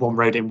 There's kind of one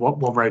road in,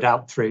 one road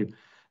out through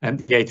the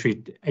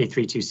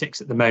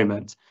A326 at the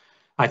moment.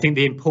 I think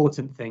the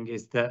important thing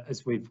is that,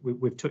 as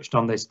we've touched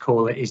on this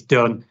call, it is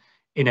done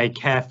in a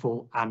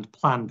careful and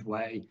planned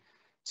way.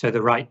 So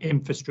the right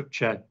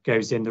infrastructure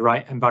goes in, the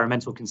right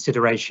environmental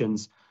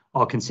considerations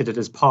are considered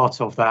as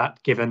part of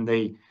that, given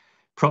the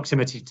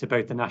proximity to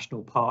both the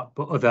national park,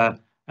 but other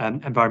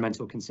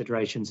environmental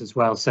considerations as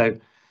well. So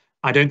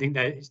I don't think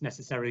that it's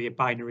necessarily a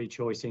binary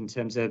choice in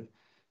terms of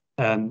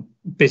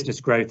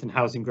business growth and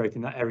housing growth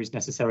in that area is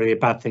necessarily a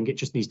bad thing. It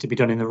just needs to be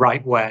done in the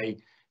right way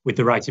with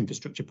the right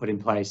infrastructure put in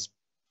place.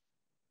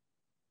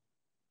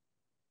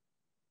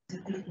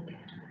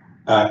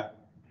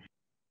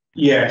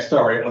 Yeah,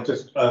 sorry, I'll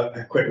just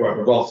a quick word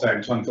with Ross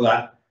in terms of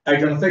that.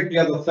 Adrian, I think the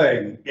other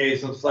thing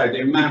is, as I say,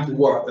 the amount of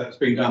work that's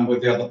been done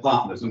with the other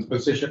partners, and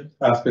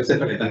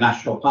specifically the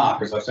National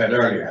Park, as I said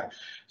earlier.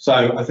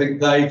 So I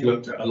think they've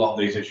looked at a lot of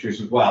these issues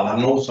as well,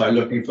 and also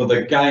looking for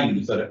the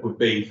gains that it would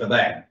be for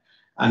them.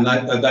 And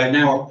they're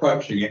now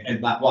approaching it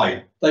in that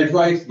way. They've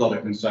raised a lot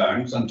of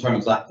concerns in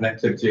terms of that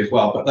connectivity as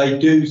well, but they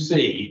do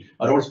see,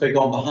 I don't want to speak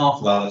on behalf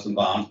of others and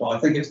Barnes, but I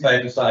think it's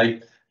fair to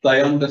say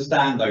they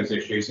understand those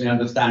issues and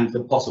understand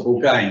the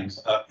possible gains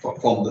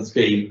from the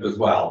scheme as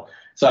well.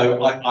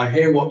 So I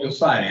hear what you're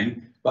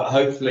saying, but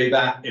hopefully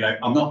that, you know,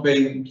 I'm not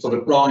being sort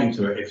of blind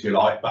to it, if you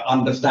like, but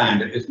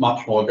understand it is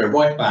much more, go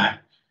right back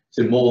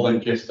to more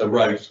than just a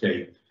road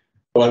scheme.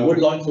 But I would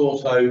like to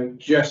also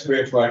just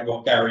reiterate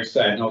what Gary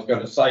said, and I was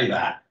going to say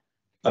that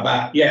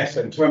about, yes,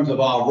 in terms of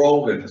our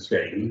role in the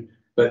scheme,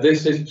 but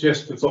this is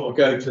just to sort of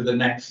go to the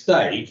next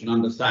stage and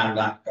understand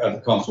that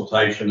the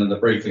consultation and the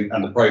briefing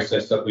and the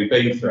process that we've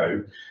been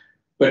through.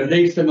 but it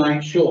needs to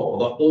make sure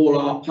that all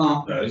our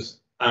partners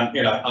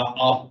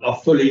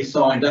are fully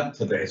signed up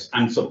to this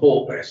and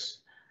support this.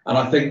 And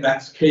I think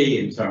that's key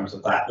in terms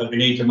of that we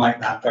need to make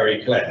that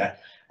very clear,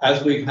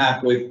 as we've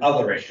had with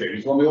other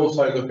issues. When we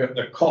also look at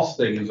the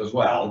costings as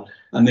well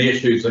and the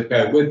issues that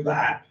go with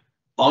that,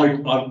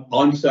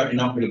 I'm certainly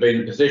not going to be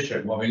in a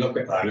position when we look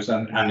at those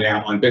and the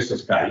outline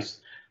business case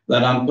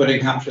that I'm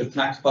putting Hampshire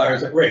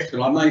taxpayers at risk.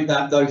 And I made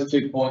those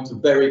 2 points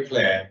very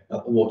clear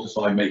at the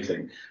Waterside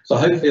meeting. So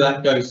hopefully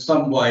that goes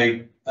some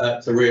way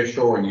to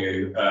reassuring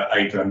you,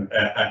 Adrian,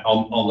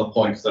 on the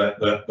points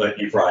that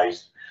you've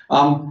raised.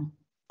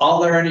 Are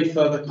there any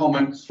further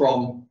comments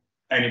from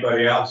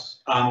anybody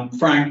else?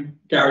 Frank,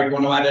 Gary, do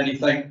you want to add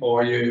anything,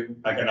 or are you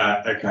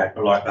okay? I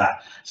like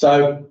that.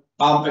 So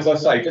as I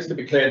say, just to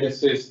be clear,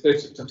 this is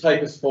to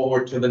take us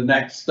forward to the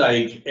next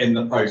stage in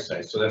the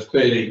process. So there's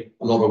clearly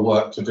a lot of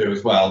work to do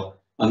as well.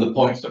 And the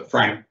points that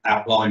Frank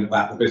outlined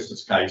about the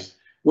business case,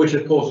 which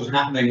of course is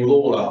happening with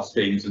all our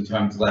schemes in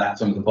terms of that,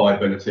 some of the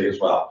viability as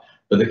well.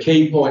 But the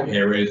key point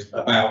here is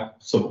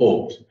about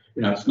support.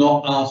 It's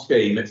not our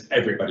scheme, it's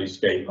everybody's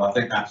scheme. I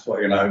think that's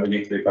what, we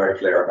need to be very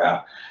clear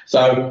about.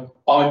 So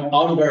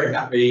I'm very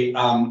happy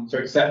to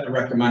accept the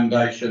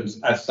recommendations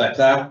as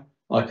set out.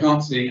 I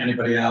can't see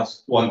anybody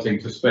else wanting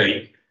to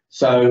speak.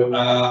 So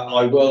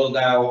I will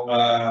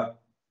now,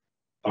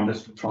 I'm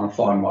just trying to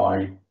find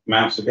my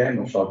mouse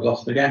again, which I've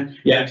lost again.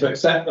 Yeah, to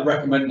accept the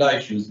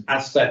recommendations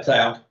as set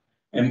out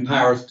in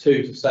paras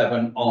 2 to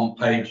 7 on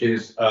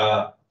pages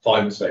 5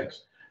 and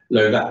 6.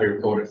 Lou, that be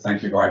recorded.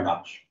 Thank you very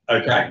much.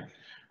 Okay.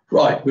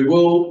 Right, we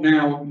will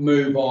now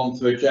move on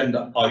to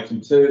agenda item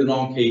 2, the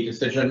non-key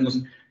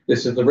decisions.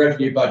 This is the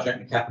revenue budget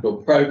and capital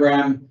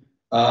programme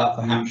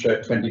for Hampshire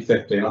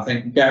 2050. And I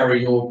think,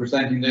 Gary, you're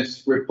presenting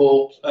this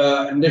report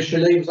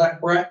initially, was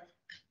that correct?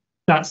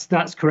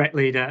 That's correct,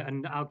 Leader,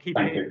 and I'll keep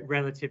it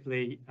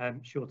relatively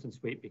short and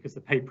sweet because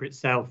the paper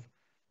itself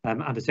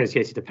and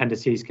associated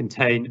appendices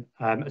contain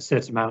a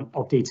certain amount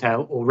of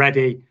detail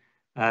already,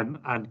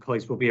 and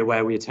colleagues will be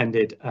aware we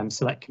attended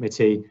select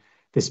committee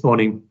this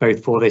morning,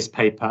 both for this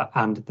paper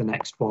and the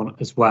next one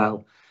as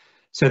well.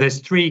 So there's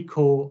 3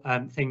 core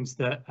things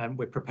that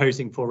we're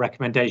proposing for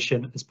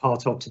recommendation as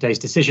part of today's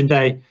decision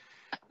day.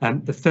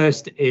 The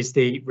first is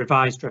the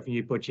revised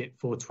revenue budget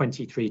for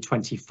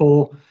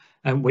 23-24,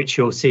 which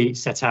you'll see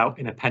set out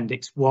in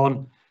Appendix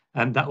 1.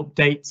 That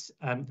updates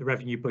the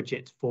revenue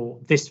budget for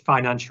this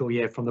financial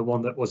year from the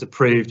one that was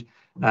approved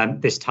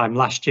this time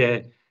last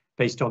year,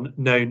 based on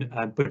known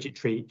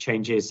budgetary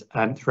changes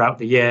throughout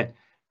the year.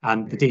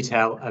 And the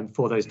detail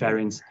for those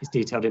variants is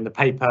detailed in the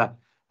paper,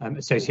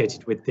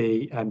 associated with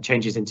the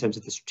changes in terms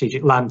of the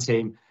strategic land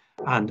team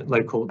and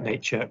local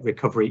nature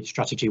recovery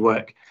strategy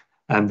work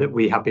that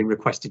we have been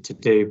requested to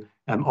do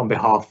on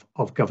behalf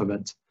of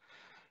government.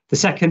 The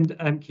second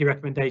key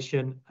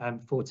recommendation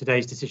for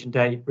today's decision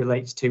day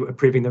relates to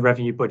approving the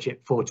revenue budget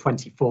for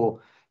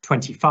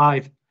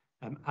 24-25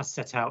 as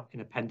set out in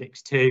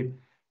Appendix 2,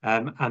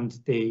 and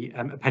the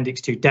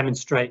Appendix 2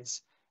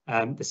 demonstrates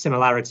the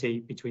similarity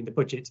between the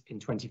budget in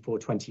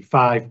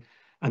 24-25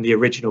 and the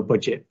original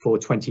budget for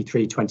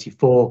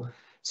 23-24.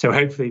 So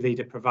hopefully,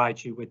 Leader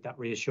provides you with that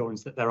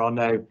reassurance that there are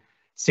no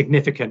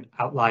significant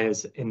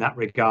outliers in that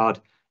regard.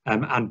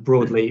 And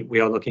broadly, we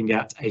are looking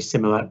at a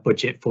similar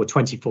budget for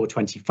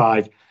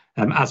 24-25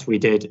 as we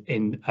did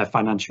in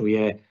financial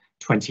year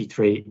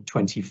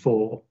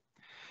 23-24.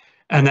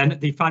 And then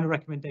the final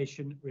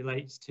recommendation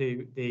relates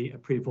to the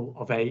approval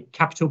of a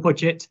capital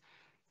budget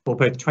for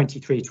both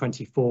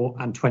 23-24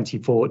 and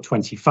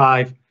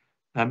 24-25.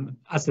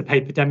 As the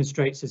paper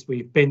demonstrates, as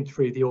we've been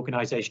through the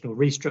organisational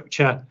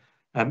restructure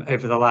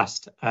over the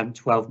last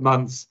 12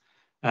 months,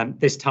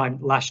 this time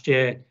last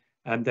year,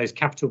 those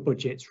capital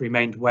budgets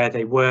remained where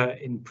they were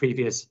in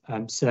previous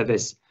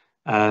service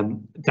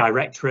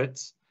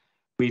directorates.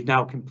 We've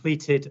now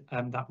completed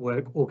that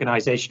work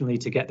organisationally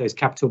to get those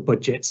capital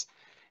budgets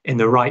in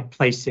the right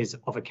places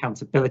of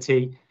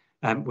accountability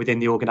within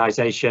the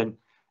organisation,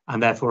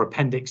 and therefore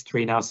Appendix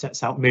 3 now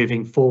sets out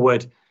moving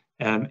forward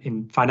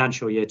in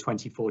financial year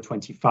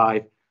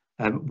 24-25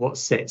 what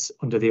sits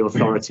under the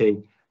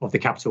authority of the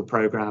capital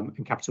programme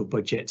and capital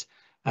budget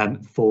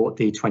for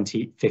the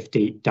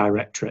 2050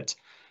 directorate.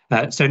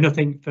 So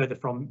nothing further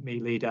from me,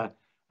 Leader,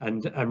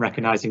 and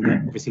recognising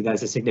that obviously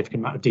there's a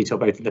significant amount of detail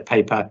both in the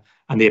paper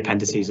and the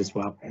appendices as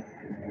well.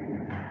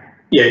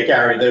 Yeah,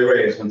 Gary, there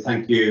is, and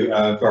thank you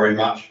very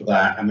much for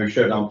that. And I'm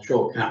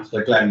sure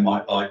Councillor Glenn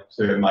might like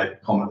to make a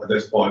comment at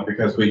this point,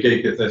 because we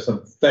did give this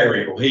a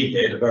very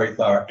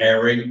thorough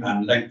airing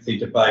and lengthy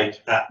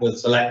debate at the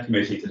Select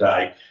Committee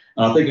today.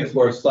 And I think it's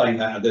worth saying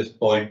that at this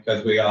point,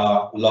 because we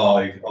are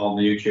live on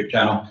the YouTube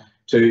channel,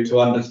 to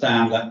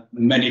understand that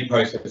many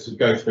processes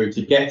go through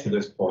to get to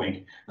this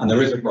point, and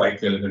there is a great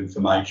deal of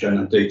information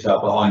and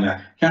detail behind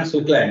that.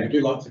 Councillor Glenn, would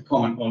you like to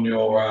comment on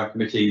your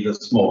committee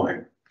this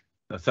morning?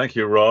 Thank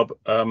you, Rob.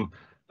 Can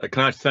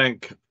I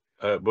thank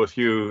both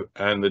you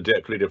and the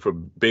Deputy Leader for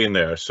being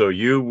there? So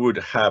you would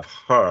have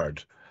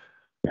heard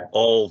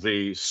all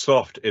the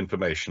soft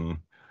information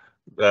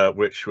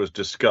which was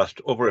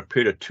discussed over a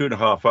period of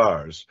 2.5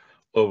 hours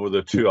over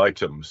the two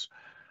items.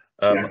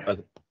 They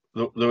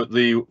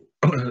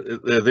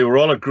were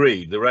all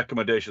agreed. The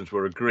recommendations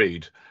were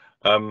agreed,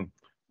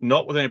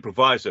 not with any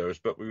provisos,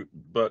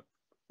 but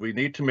we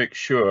need to make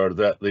sure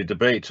that the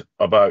debate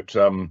about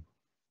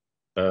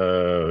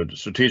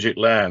strategic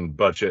land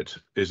budget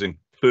is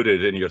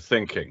included in your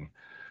thinking.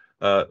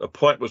 A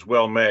point was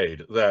well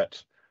made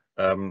that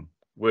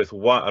with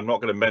one, I'm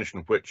not going to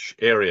mention which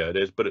area it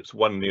is, but it's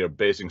one near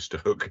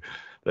Basingstoke,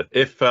 that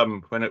if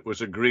when it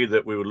was agreed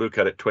that we would look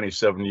at it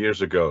 27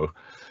 years ago,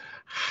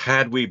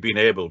 had we been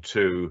able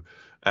to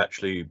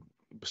actually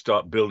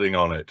start building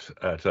on it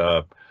at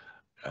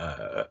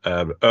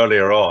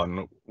earlier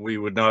on, we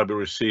would now be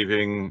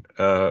receiving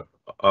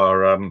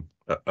our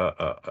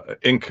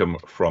income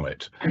from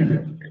it.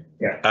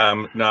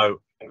 Now,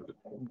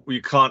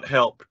 we can't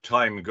help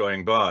time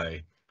going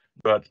by,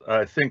 but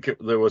I think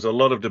there was a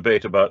lot of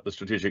debate about the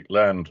strategic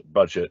land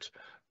budget,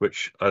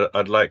 which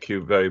I'd like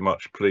you very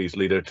much, please,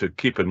 Leader, to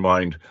keep in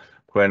mind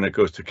when it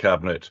goes to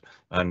Cabinet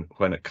and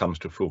when it comes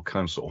to full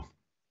council.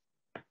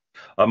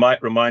 I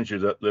might remind you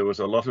that there was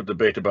a lot of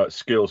debate about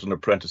skills and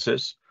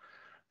apprentices.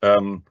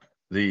 There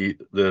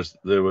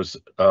was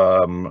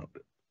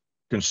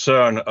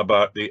concern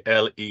about the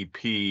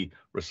LEP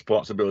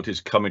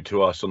responsibilities coming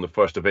to us on the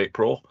 1st of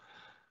April.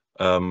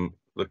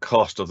 The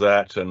cost of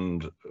that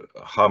and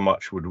how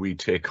much would we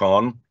take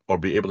on or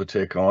be able to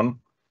take on.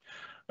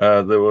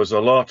 There was a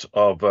lot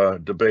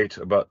of debate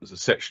about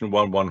Section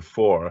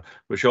 114,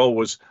 which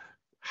always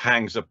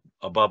hangs up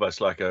above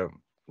us like a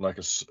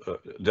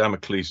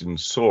Damocles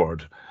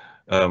sword,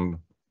 and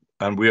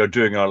we are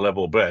doing our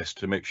level best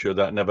to make sure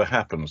that never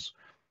happens.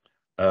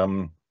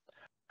 And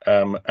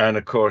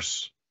of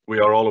course, we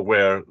are all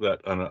aware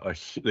that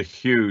the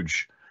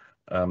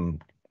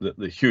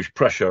huge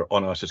pressure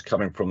on us is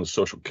coming from the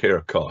social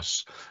care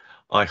costs.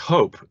 I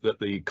hope that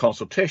the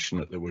consultation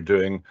that we're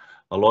doing,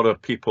 a lot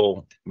of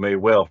people may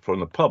well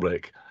from the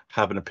public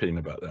have an opinion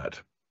about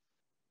that.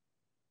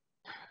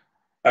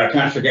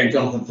 Councillor, again,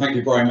 Jonathan, thank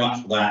you very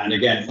much for that. And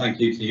again, thank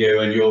you to you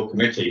and your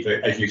committee for,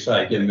 as you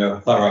say, giving a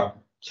thorough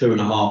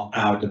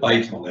 2.5-hour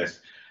debate on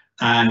this.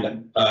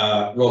 And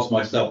Ros,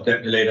 myself,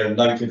 Deputy Leader,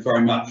 noted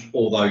very much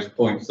all those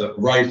points that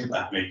were raised at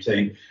that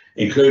meeting,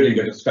 including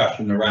a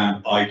discussion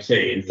around IT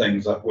and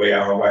things that we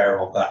are aware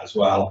of that as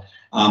well.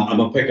 And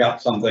we'll pick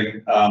up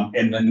something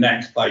in the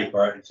next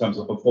paper in terms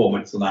of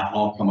performance and that.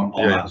 I'll comment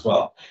on that as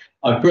well.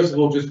 I first of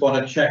all just want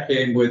to check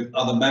in with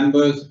other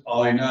members.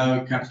 I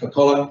know Councillor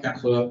Collett,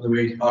 Councillor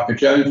Louise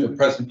Parker-Jones were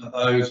present at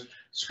those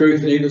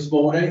scrutiny this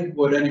morning.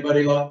 Would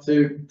anybody like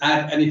to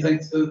add anything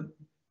to?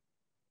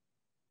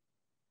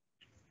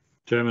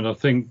 Chairman, I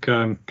think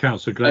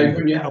Councillor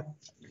Glenn. Yeah.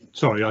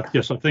 Sorry,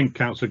 yes, I think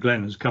Councillor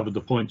Glenn has covered the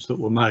points that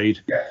were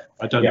made. Yeah.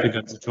 I don't think I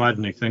need to add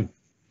anything.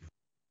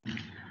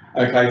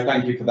 Okay,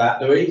 thank you for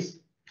that, Louise.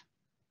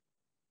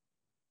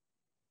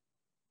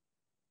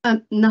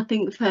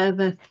 Nothing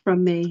further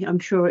from me. I'm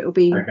sure it will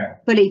be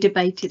fully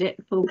debated at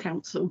full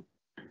council.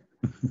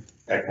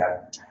 Okay.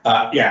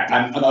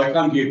 And I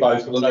come to you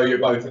both because I know you're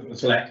both at the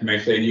Select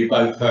Committee and you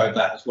both heard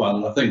that as well.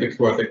 And I think it's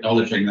worth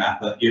acknowledging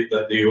that you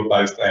were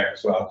both there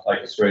as well to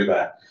take us through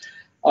that.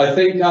 I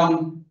think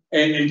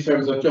in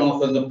terms of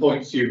Jonathan, the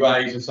points you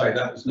raised, and say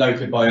that was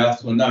noted by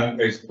us and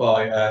noticed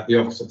by the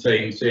officer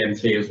team,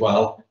 CMT as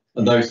well,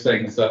 and those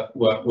things that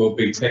will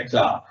be picked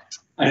up.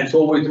 And it's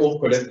always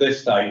awkward at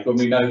this stage when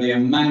we know the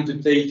amount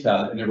of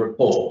detail in a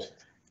report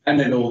and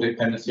then all the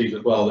appendices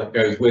as well that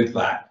goes with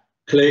that.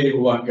 Clearly, we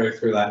won't go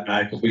through that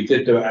now because we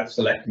did do it at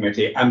Select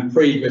Committee and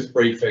previous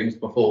briefings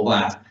before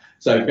that.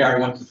 So, Gary, I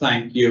want to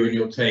thank you and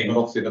your team, and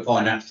obviously the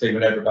finance team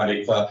and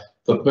everybody for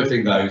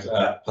putting those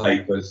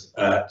papers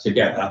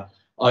together.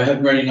 I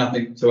have really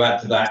nothing to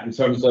add to that in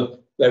terms of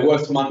there were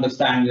some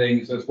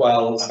understandings as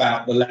well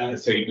about the letter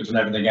seekers and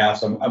everything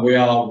else, and we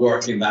are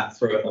working that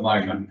through at the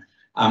moment.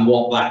 And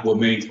what that will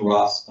mean for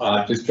us,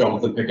 just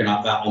Jonathan picking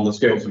up that on the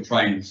skills and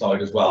training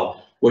side as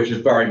well, which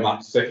is very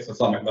much sits for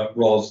something that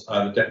Ros,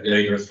 the Deputy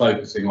Leader, is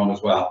focusing on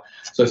as well.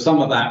 So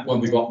some of that, when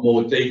we got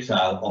more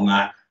detail on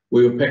that,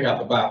 we will pick up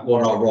about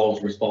what our roles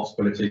and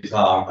responsibilities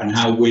are and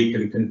how we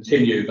can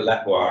continue the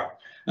LEP work.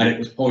 And it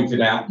was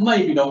pointed out,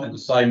 maybe not in the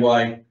same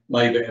way,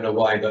 maybe in a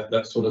way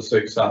that sort of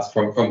suits us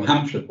from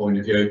Hampshire point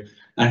of view,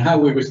 and how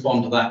we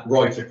respond to that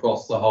right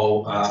across the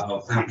whole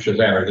of Hampshire's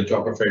area, the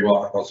geography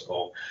right across the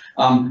whole.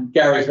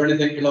 Gary, is there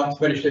anything you'd like to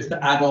finish this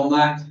to add on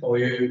that, or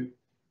you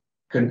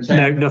content?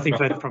 No, nothing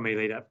further from me,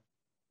 Leader.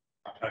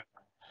 Okay.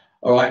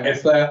 All right,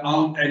 if there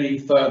aren't any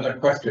further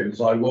questions,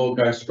 I will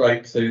go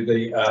straight to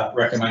the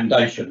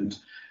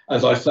recommendations.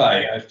 As I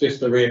say,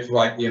 just to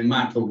reiterate the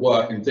amount of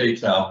work and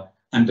detail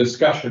and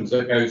discussions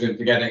that goes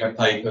into getting a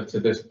paper to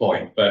this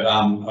point,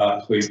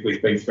 but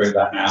we've been through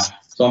that now.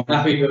 So I'm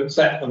happy to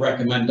accept the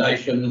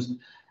recommendations,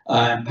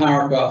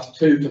 paragraphs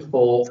 2 to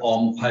 4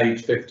 on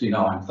page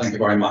 59. Thank you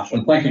very much.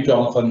 And thank you,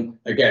 Jonathan,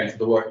 again, for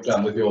the work you've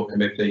done with your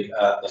committee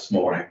this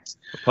morning.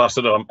 Pass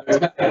it on.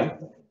 Okay.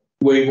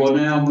 We will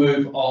now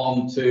move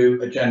on to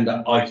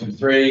agenda item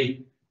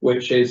 3,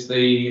 which is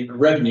the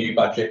revenue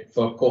budget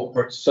for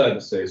corporate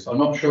services. I'm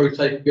not sure who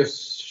take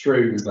us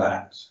through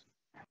that.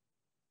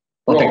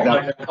 I'll Rob, pick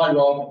that. okay. Hi,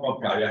 Rob.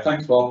 Okay, yeah,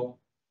 thanks, Rob.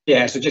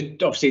 Yeah, so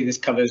just obviously this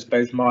covers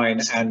both mine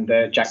and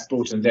Jack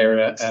Broughton's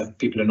area of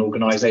people and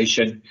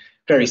organisation.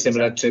 Very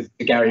similar to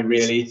Gary,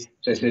 really.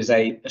 So this is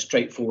a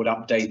straightforward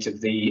update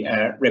of the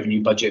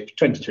revenue budget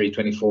for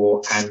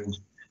 23-24 and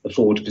the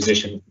forward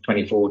position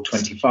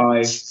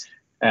 24-25.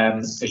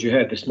 As you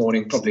heard this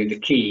morning, probably the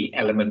key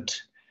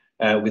element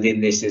within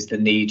this is the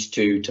need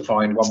to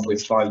find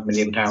 £1.5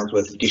 million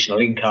worth of additional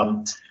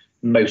income,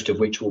 most of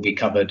which will be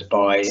covered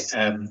by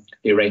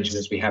the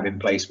arrangements we have in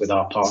place with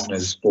our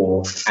partners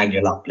for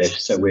annual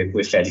uplift. So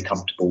we're fairly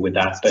comfortable with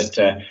that. But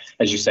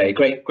as you say, a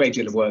great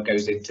deal of work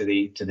goes into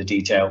the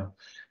detail.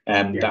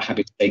 But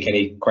happy to take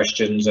any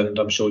questions, and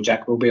I'm sure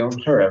Jack will be on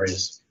her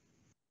areas.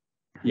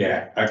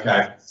 Yeah,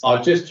 okay.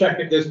 I'll just check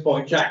at this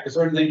point. Jack, is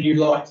there anything you'd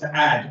like to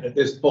add at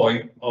this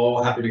point,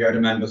 or happy to go to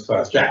members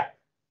first? Jack?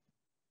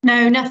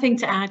 No, nothing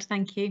to add,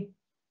 thank you.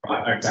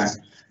 Right, okay.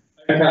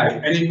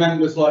 Okay, any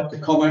members like to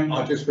comment?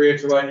 I'll just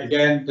reiterate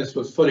again, this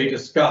was fully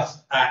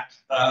discussed at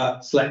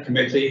Select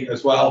Committee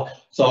as well.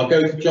 So I'll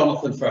go to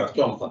Jonathan first.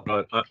 Jonathan.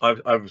 Right,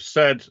 I've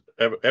said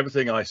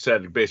everything I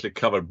said basically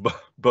covered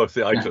both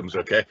the items.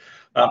 Okay,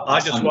 I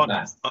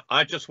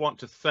just want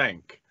to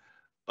thank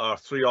our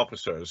three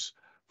officers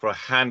for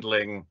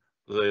handling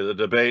the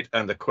debate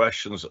and the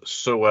questions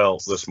so well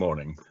this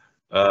morning.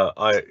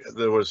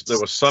 There was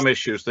some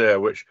issues there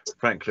which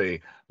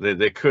frankly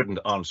they couldn't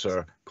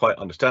answer quite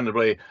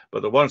understandably,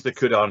 but the ones they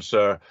could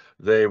answer,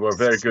 they were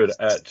very good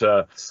at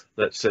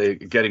let's say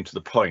getting to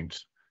the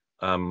point.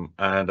 And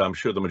I'm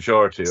sure the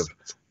majority of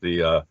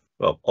the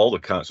well, all the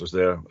councillors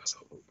there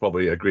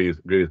probably agree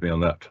with me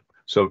on that.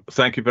 So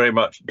thank you very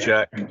much,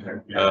 Jack,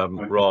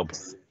 Rob,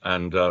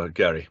 and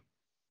Gary.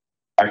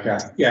 Okay,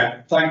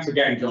 yeah, thanks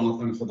again,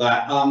 Jonathan, for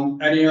that.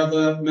 Any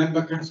other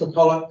member, Councillor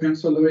Pollock,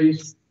 Councillor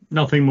Louise?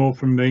 Nothing more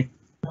from me.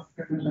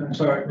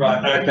 Sorry,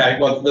 right, okay,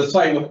 well, the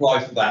same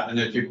applies to that, and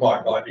as you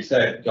quite rightly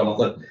said,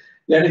 Jonathan,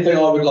 the only thing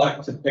I would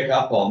like to pick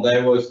up on,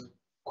 there was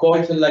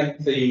quite a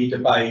lengthy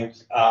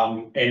debate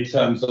in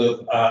terms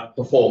of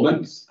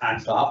performance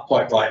and stuff,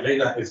 quite rightly,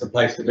 that is the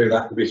place to do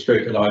that, to be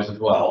scrutinised as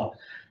well.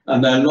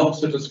 And there are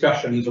lots of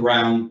discussions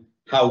around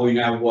how we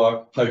now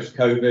work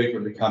post-COVID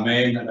when we come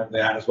in and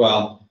everything as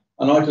well.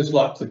 And I'd just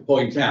like to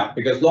point out,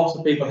 because lots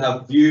of people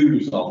have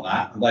views on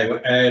that, and they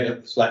were aired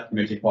at the Select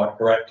Committee quite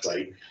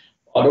correctly.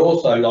 I'd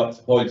also like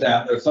to point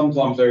out that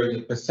sometimes there is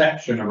a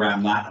perception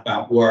around that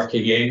about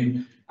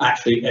working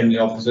actually in the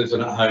offices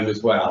and at home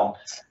as well.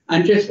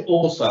 And just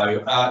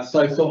also,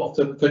 so sort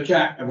of for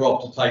Jack and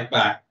Rob to take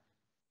back,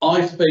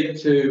 I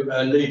speak to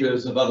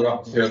leaders of other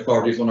upper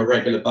authorities on a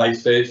regular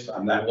basis,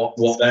 and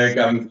what they're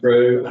going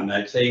through and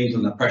their teams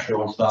and the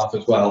pressure on staff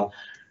as well.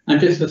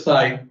 And just to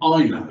say,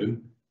 I know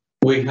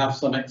we have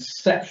some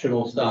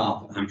exceptional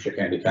staff at Hampshire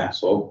County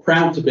Council,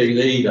 proud to be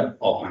leader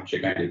of Hampshire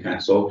County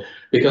Council,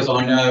 because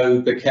I know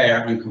the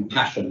care and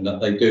compassion that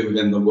they do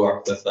within the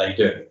work that they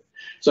do.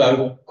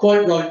 So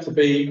quite right to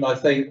be, I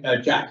think,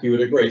 Jack, you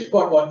would agree, it's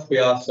quite right to be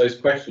asked those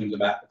questions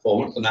about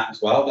performance and that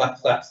as well.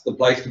 That's the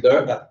place to do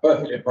it, that's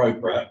perfectly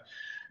appropriate.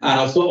 And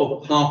I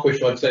sort of half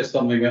wish I'd said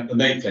something at the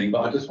meeting,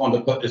 but I just want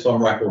to put this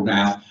on record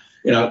now.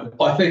 You know,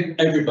 I think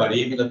everybody,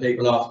 even the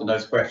people asking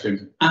those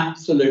questions,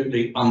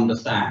 absolutely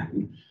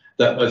understand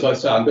that, as I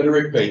say, I'm going to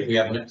repeat, we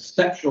have an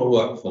exceptional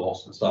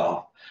workforce and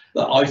staff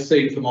that I've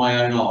seen from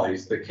my own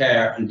eyes, the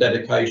care and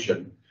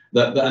dedication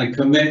and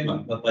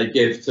commitment that they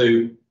give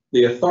to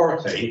the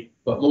authority,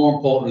 but more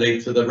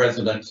importantly to the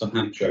residents of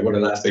Hampshire,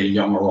 whether that be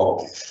young or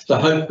old. So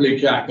hopefully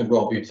Jack and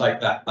Rob, you take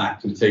that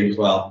back to the team as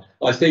well.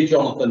 I see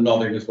Jonathan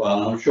nodding as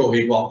well, and I'm sure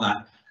he'd want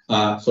that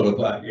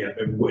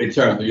in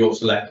terms of your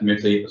Select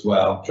Committee as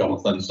well,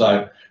 Jonathan.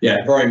 So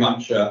yeah, very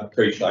much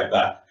appreciate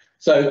that.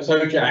 So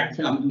Jack,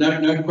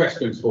 no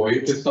questions for you,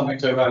 just something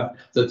to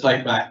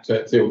take back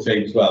to your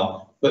team as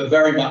well. But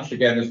very much,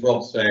 again, as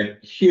Rob said,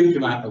 huge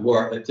amount of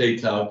work that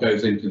detail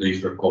goes into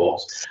these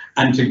reports.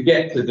 And to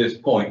get to this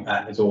point,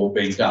 that has all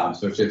been done.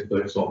 So just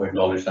to sort of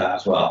acknowledge that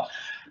as well.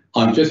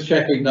 I'm just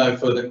checking no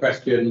further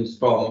questions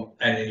from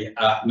any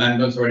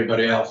members or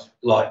anybody else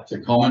like to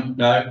comment.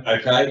 No?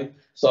 Okay.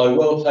 So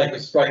we'll take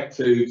us straight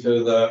to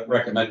the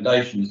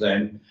recommendations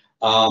then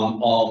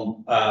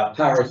on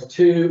paras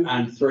 2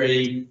 and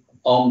 3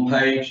 on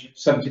page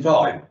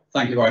 75.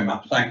 Thank you very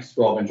much. Thanks,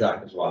 Rob and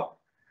Jack as well.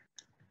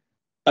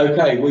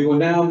 Okay, we will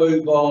now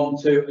move on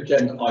to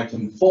agenda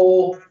item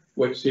 4,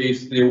 which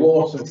is the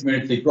Awards and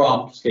Community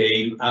Grant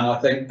Scheme. And I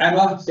think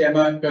Emma, is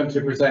going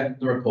to present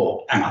the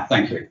report. Emma,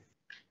 thank you.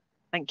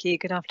 Thank you.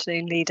 Good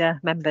afternoon,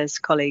 Leader, members,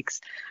 colleagues.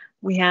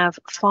 We have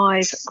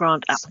 5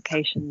 grant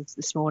applications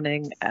this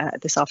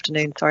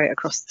afternoon,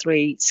 across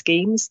 3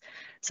 schemes.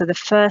 So the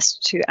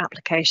first 2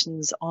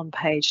 applications on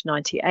page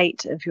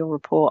 98 of your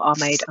report are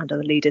made under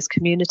the Leaders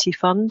Community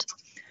Fund.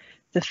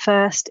 The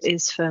first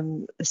is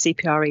from the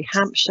CPRE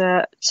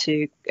Hampshire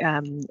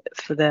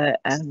for the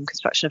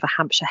construction of a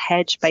Hampshire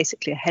hedge,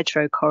 basically a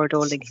hedgerow corridor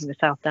linking the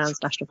South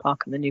Downs National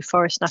Park and the New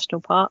Forest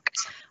National Park.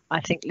 I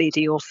think,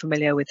 Leader, you're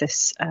familiar with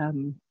this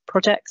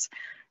project.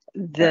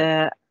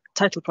 The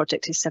total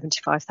project is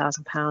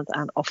 £75,000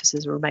 and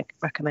officers are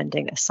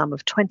recommending a sum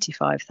of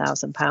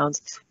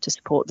 £25,000 to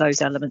support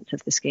those elements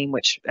of the scheme,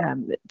 which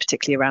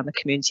particularly around the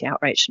community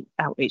outreach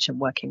and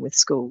working with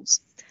schools.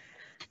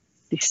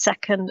 The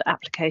second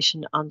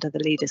application under the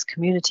Leaders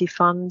Community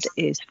Fund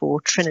is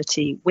for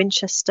Trinity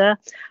Winchester,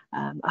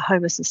 a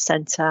homelessness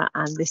centre,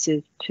 and this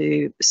is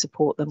to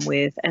support them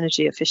with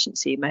energy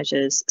efficiency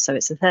measures. So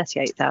it's a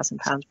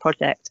 £38,000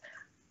 project.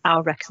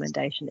 Our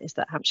recommendation is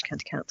that Hampshire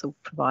County Council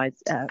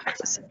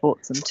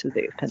supports them to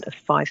the extent of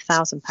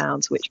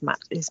 £5,000, which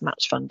is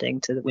match funding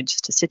to the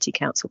Winchester City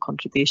Council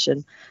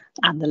contribution,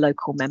 and the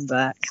local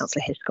member,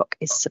 Councillor Hiscock,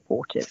 is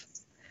supportive.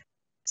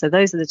 So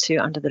those are the two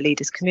under the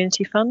Leaders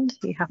Community Fund.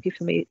 Are you happy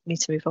for me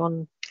to move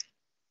on?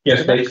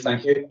 Yes, please.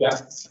 Thank you. Yeah.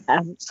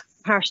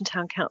 Parish and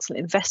Town Council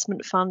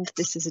Investment Fund.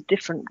 This is a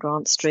different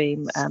grant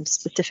stream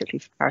specifically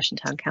for Parish and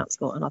Town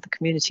Council and other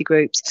community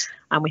groups.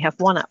 And we have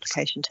one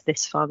application to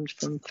this fund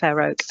from Fair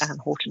Oak and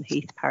Horton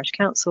Heath Parish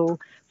Council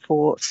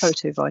for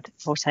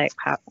photovoltaic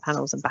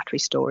panels and battery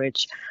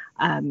storage.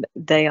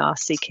 They are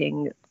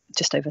seeking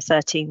just over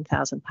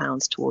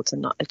 £13,000 towards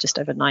a just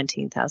over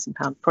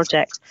 £19,000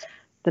 project.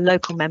 The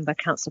local member,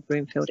 Councillor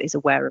Broomfield, is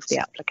aware of the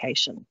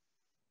application.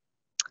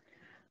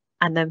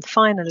 And then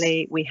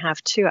finally, we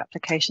have two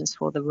applications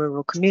for the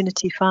Rural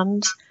Community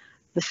Fund.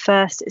 The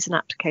first is an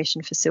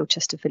application for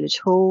Silchester Village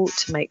Hall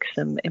to make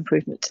some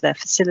improvement to their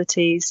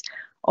facilities.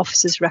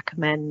 Officers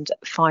recommend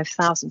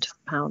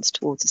 £5,000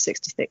 towards a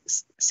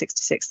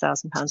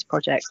 £66,000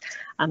 project,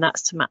 and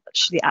that's to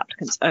match the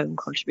applicant's own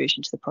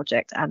contribution to the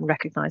project, and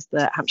recognise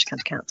that Hampshire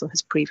County Council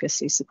has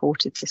previously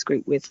supported this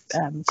group with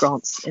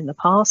grants in the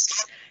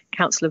past.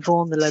 Councillor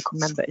Vaughan, the local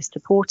member, is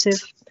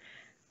supportive.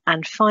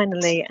 And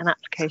finally, an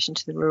application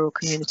to the Rural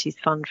Communities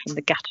Fund from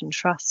the Gatton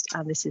Trust,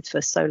 and this is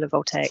for solar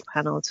voltaic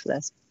panels for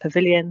their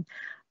pavilion,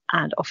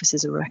 and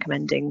officers are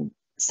recommending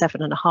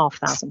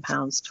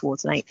 £7,500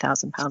 towards an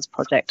 £8,000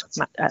 project.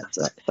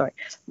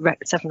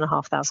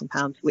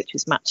 £7,500, which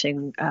is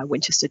matching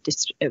Winchester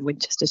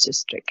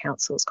District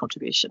Council's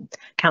contribution.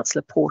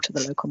 Councillor Porter,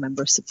 the local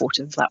member, is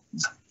supportive of that.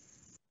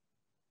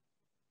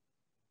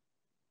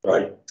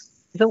 Right.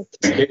 Thank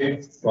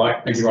you.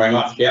 Right. Thank you very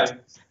much. Yeah.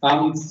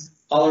 Are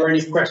there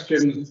any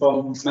questions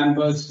from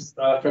members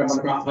from the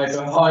grant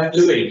paper? Hi,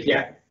 Louise.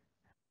 Yeah.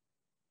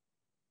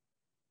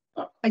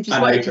 I just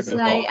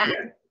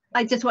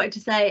wanted to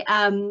say,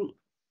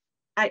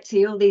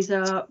 actually, all these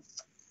are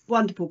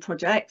wonderful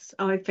projects.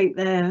 I think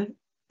they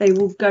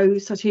will go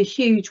such a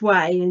huge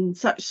way, and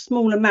such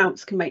small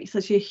amounts can make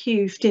such a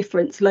huge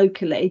difference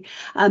locally.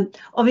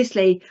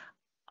 Obviously,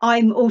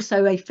 I'm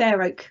also a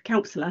Fair Oak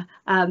councillor,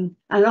 and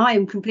I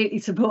am completely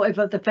supportive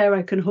of the Fair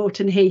Oak and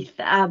Horton Heath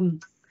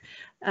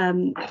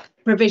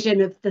provision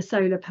of the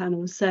solar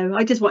panels. So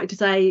I just wanted to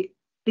say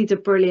these are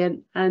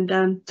brilliant,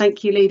 and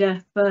thank you,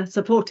 Leader, for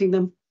supporting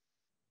them.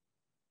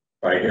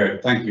 Very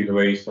good. Thank you,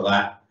 Louise, for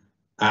that.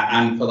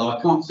 And for that, I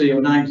can't see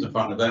your names in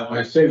front of it. I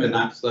assume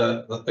that's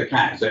the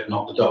cat, is it?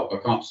 Not the dog. I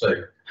can't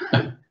see.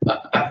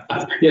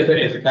 Yes, it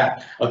is a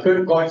cat. I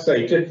couldn't quite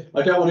see.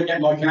 I don't want to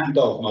get my cat and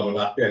dog muddled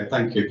up. Yeah,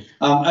 thank you.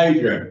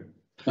 Adrian.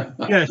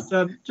 Yes,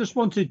 just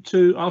wanted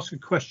to ask a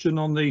question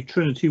on the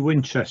Trinity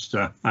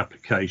Winchester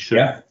application.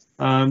 Yeah.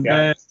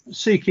 They're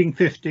seeking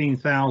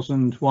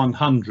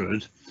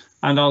 15,100,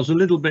 and I was a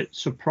little bit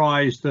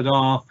surprised that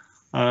our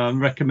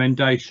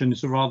recommendation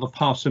is a rather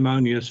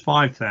parsimonious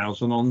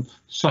 5,000 on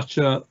such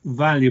a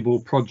valuable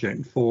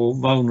project for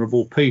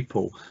vulnerable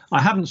people.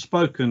 I haven't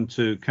spoken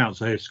to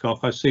Councillor Hiscock.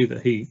 I see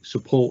that he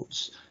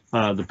supports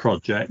the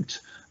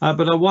project,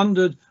 but I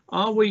wondered,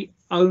 are we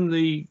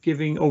only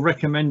giving or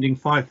recommending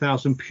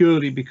 5,000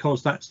 purely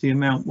because that's the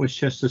amount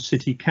Winchester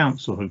City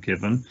Council have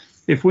given?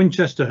 If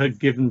Winchester had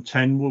given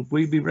 10, would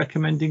we be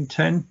recommending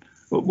 10?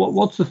 But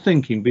what's the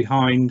thinking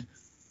behind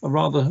a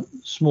rather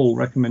small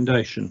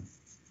recommendation?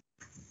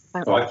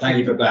 Right, thank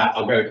you for that.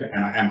 I'll go to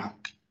Emma.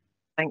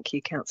 Thank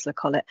you, Councillor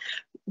Collett.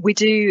 We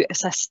do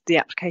assess the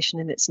application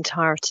in its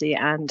entirety,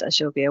 and as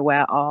you'll be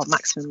aware, our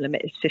maximum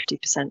limit is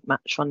 50%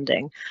 match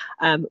funding.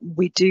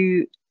 We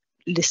do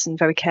listen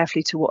very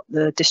carefully to what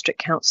the district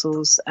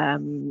councils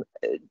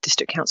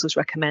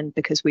recommend,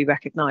 because we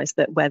recognise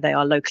that where they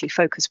are locally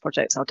focused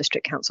projects, our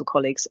district council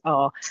colleagues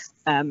are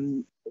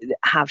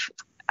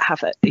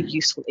have a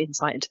useful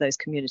insight into those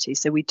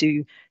communities. So we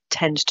do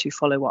tend to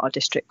follow what our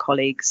district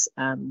colleagues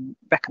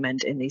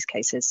recommend in these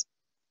cases.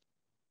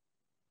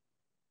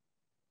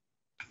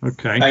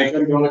 Okay.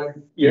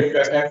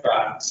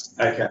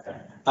 Okay.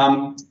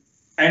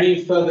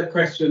 Any further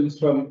questions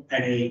from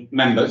any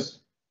members?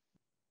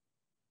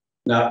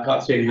 No,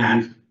 can't see any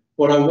hands.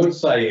 What I would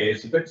say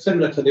is a bit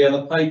similar to the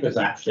other papers,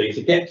 actually.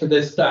 To get to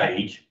this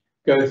stage,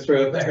 go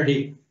through a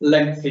very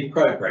lengthy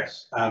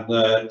progress, and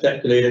the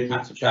Deputy Leader,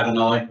 Councillor Chad, and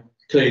I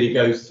clearly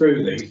goes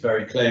through these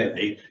very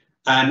clearly.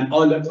 And I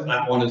looked at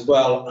that one as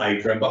well,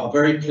 Adrian, but I'm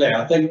very clear.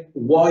 I think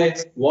why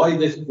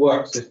this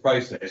works, this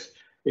process,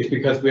 is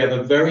because we have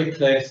a very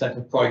clear set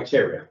of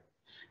criteria.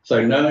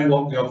 So knowing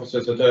what the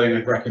officers are doing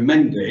and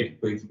recommended,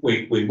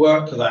 we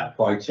work to that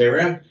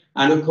criteria.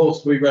 And of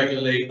course, we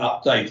regularly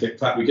update it. In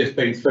fact, we've just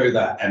been through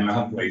that, Emma,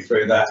 haven't we,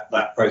 through that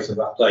process of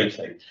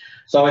updating.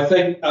 So I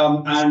think,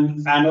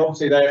 and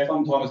obviously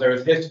sometimes there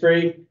is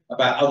history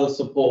about other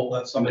support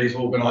that some of these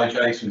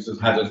organisations have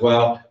had as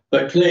well.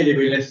 But clearly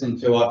we listen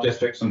to our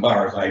districts and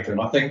boroughs, Adrian.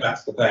 I think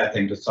that's the fair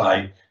thing to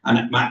say, and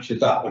it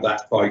matches up with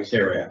that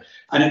criteria.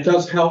 And it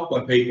does help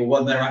when people,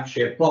 when they're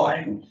actually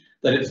applying,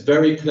 that it's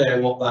very clear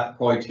what that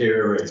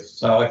criteria is.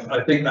 So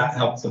I think that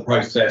helps the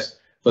process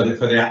for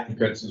the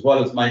applicants, as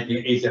well as making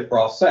it easier for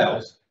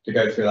ourselves to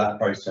go through that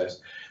process.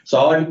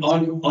 So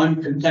I'm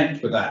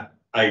content with that,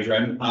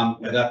 Adrian,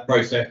 with that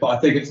process, but I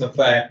think it's a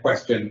fair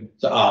question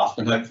to ask,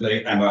 and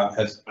hopefully Emma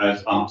has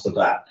answered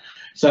that.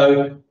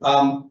 So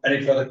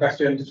any further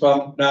questions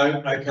from?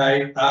 No?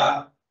 Okay.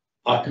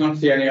 I can't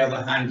see any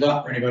other hands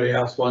up or anybody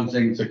else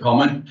wanting to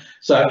comment.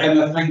 So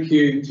Emma, thank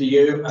you to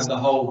you and the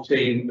whole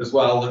team as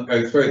well that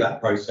go through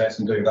that process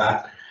and do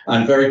that.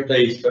 I'm very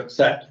pleased to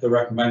accept the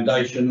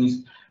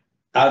recommendations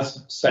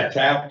as set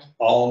out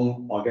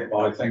on, I'll get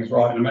my things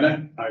right in a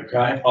minute,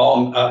 okay,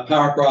 on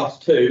paragraphs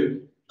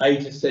 2, A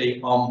to C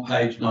on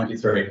page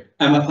 93.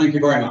 Emma, thank you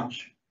very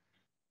much.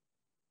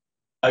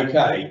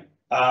 Okay.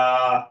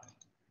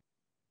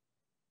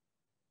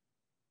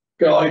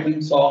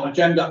 Guidance on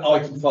agenda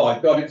item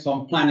 5, guidance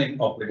on planning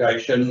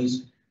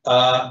obligations,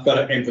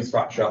 for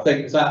infrastructure. I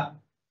think is that.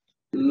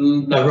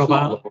 No, Rob,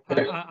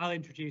 I'll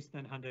introduce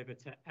and then hand over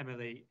to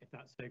Emily, if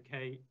that's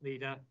okay,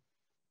 Leader.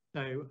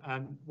 So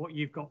what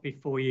you've got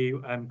before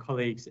you,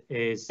 colleagues,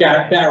 is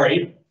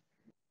Gary.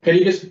 Can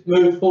you just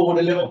move forward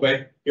a little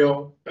bit?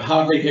 You'll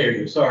hardly hear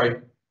you.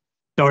 Sorry.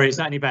 Sorry, is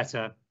that any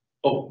better?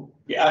 Oh,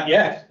 yeah,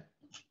 yes.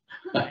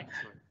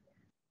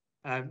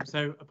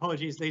 So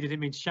apologies, Leader,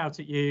 didn't mean to shout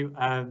at you.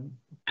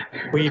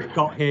 We've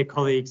got here,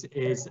 colleagues,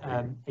 is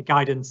a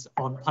guidance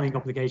on planning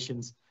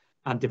obligations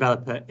and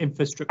developer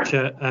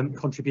infrastructure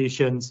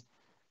contributions.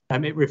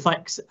 It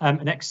reflects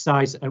an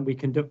exercise we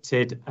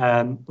conducted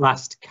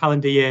last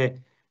calendar year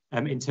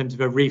in terms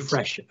of a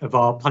refresh of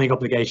our planning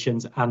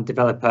obligations and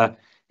developer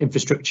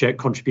infrastructure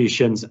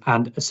contributions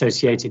and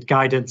associated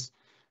guidance.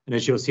 And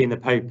as you'll see in the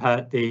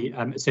paper, the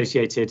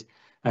associated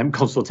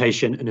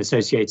consultation and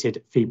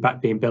associated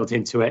feedback being built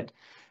into it.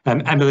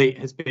 Emily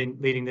has been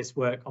leading this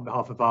work on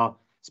behalf of our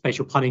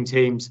spatial planning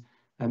teams.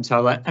 So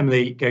I'll let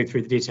Emily go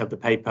through the detail of the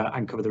paper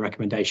and cover the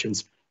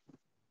recommendations.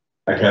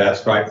 Okay,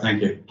 that's great.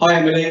 Thank you. Hi,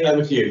 Emily,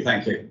 over to you.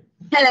 Thank you.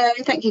 Hello,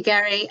 thank you,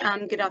 Gary.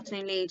 Good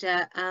afternoon,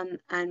 Leader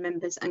and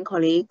members and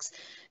colleagues.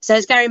 So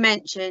as Gary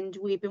mentioned,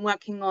 we've been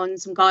working on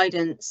some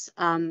guidance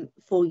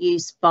for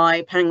use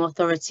by planning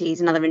authorities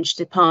and other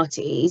interested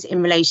parties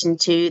in relation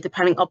to the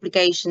planning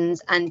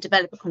obligations and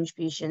developer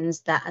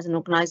contributions that as an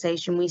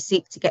organisation we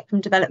seek to get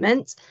from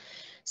development.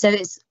 So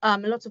it's a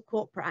lot of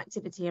corporate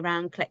activity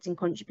around collecting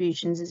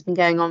contributions has been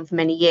going on for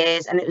many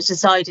years, and it was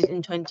decided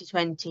in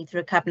 2020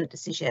 through a cabinet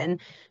decision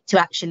to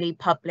actually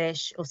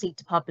publish or seek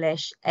to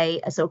publish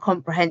a sort of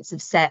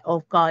comprehensive set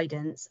of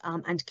guidance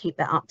and to keep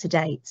that up to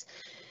date.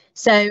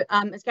 So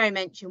as Gary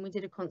mentioned, we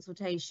did a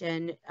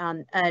consultation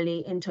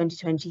early in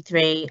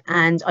 2023,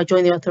 and I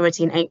joined the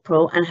authority in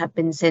April and have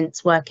been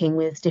since working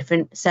with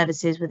different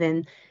services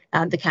within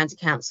the County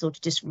Council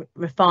to just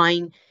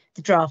refine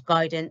the draft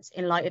guidance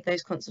in light of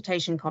those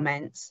consultation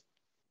comments.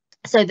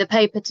 So the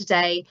paper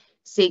today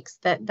seeks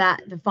that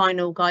the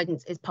final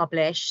guidance is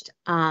published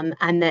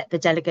and that the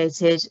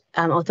delegated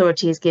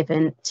authority is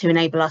given to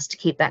enable us to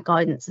keep that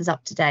guidance as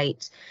up to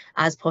date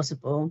as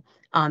possible,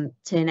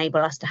 to enable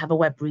us to have a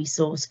web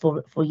resource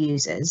for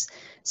users.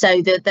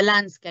 So the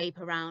landscape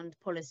around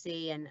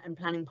policy and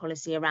planning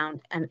policy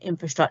around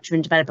infrastructure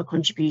and developer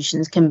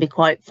contributions can be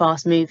quite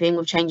fast moving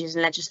with changes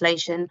in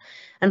legislation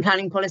and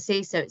planning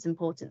policy. So it's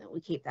important that we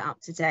keep that up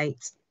to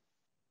date.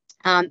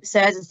 So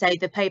as I say,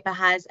 the paper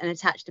has an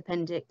attached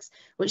appendix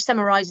which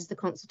summarises the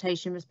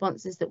consultation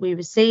responses that we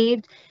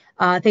received.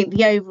 I think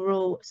the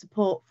overall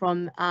support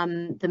from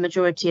the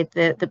majority of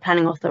the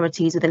planning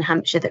authorities within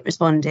Hampshire that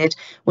responded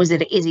was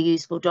that it is a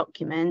useful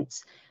document,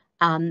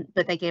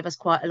 but they gave us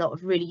quite a lot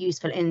of really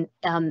useful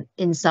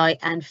insight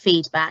and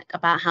feedback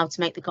about how to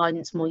make the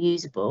guidance more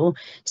usable,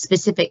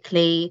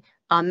 specifically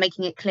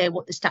making it clear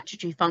what the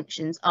statutory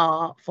functions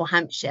are for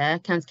Hampshire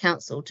County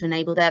Council to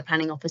enable their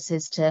planning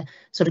officers to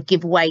sort of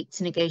give weight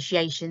to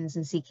negotiations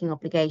and seeking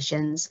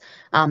obligations,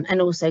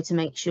 and also to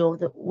make sure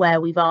that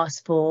where we've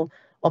asked for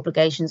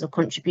obligations or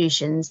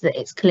contributions that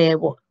it's clear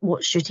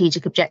what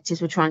strategic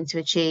objectives we're trying to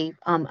achieve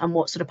and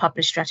what sort of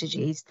published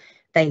strategies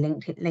they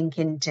link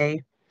into.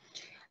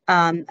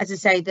 As I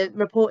say, the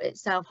report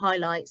itself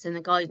highlights and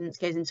the guidance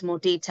goes into more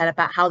detail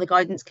about how the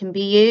guidance can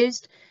be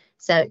used.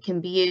 So it can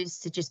be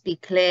used to just be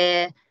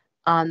clear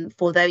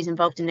for those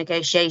involved in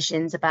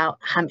negotiations about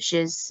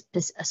Hampshire's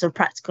sort of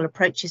practical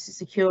approaches to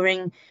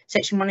securing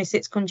Section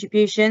 106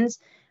 contributions,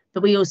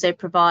 but we also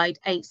provide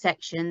 8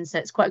 sections, so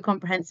it's quite a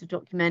comprehensive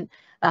document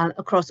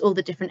across all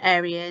the different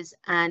areas,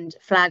 and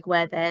flag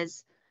where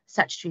there's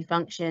statutory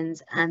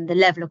functions and the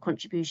level of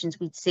contributions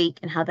we'd seek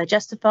and how they're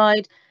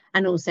justified,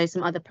 and also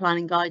some other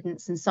planning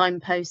guidance and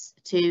signposts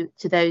to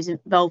those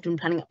involved in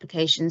planning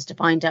applications to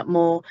find out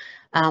more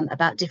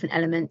about different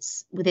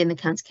elements within the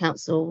county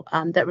council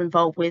that are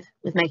involved with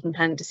making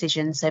planning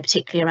decisions, so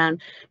particularly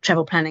around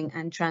travel planning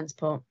and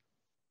transport.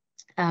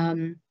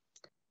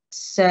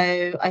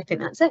 So I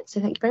think that's it. So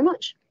thank you very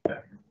much.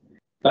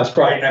 That's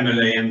great,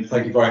 Emily, and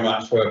thank you very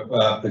much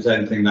for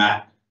presenting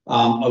that.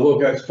 I will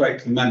go straight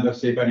to the member,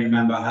 see if any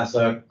member has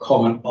a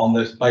comment on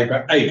this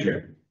paper.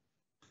 Adrian.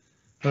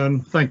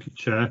 Thank you,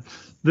 Chair.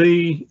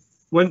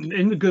 When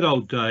in the good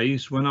old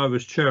days, when I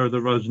was chair of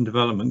the Roads and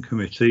Development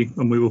Committee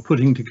and we were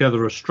putting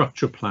together a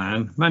structure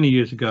plan many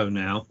years ago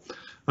now,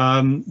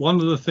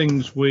 one of the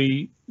things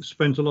we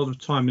spent a lot of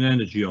time and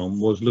energy on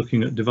was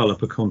looking at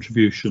developer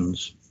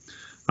contributions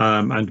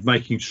and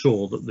making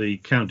sure that the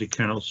county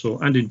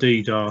council and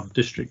indeed our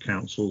district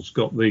councils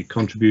got the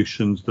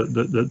contributions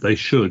that they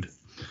should.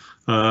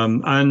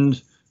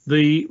 And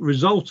the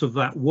result of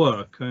that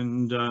work,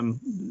 and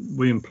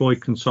we employed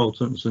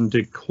consultants and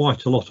did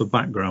quite a lot of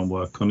background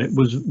work on it,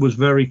 was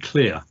very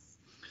clear.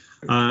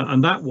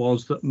 And that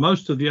was that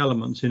most of the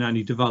elements in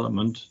any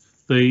development,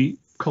 the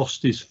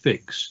cost is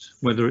fixed,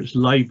 whether it's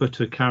labour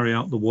to carry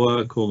out the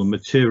work or the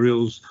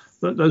materials,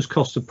 those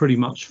costs are pretty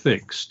much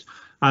fixed.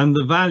 And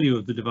the value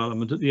of the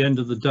development at the end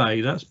of the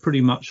day, that's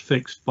pretty much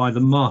fixed by the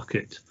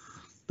market.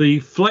 The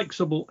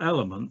flexible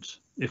element,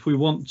 if we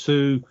want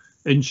to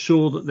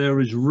ensure that there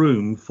is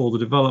room for the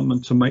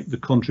development to make the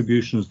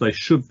contributions they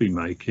should be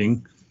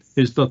making,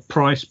 is the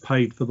price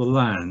paid for the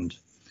land.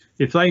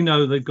 If they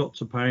know they've got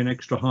to pay an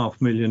extra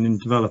 $500,000 in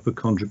developer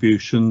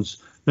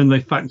contributions, then they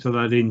factor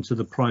that into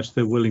the price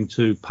they're willing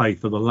to pay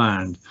for the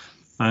land.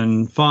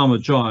 And Farmer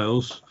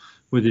Giles,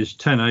 with his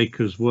 10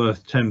 acres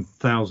worth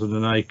 10,000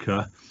 an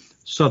acre,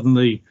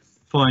 suddenly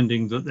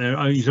finding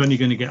that he's only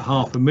going to get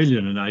 $500,000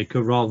 an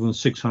acre rather than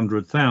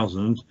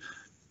 600,000,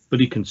 but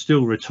he can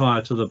still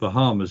retire to the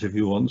Bahamas if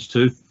he wants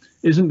to,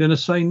 isn't going to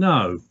say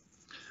no.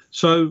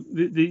 So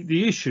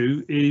the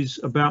issue is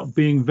about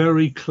being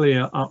very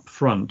clear up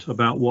front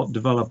about what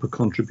developer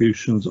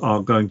contributions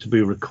are going to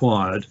be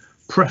required,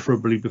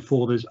 preferably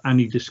before there's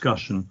any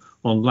discussion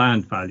on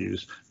land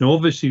values. Now,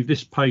 obviously,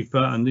 this paper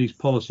and these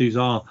policies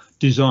are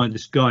designed,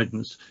 this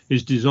guidance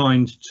is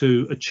designed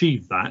to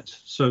achieve that.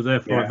 So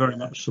therefore, I very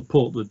much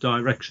support the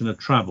direction of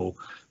travel,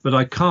 but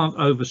I can't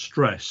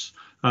overstress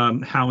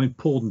how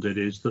important it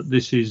is that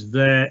this is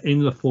there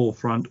in the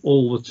forefront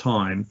all the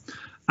time.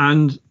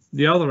 And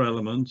the other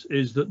element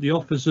is that the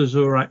officers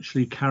who are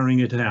actually carrying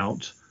it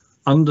out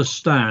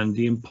understand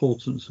the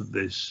importance of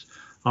this.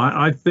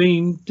 I've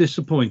been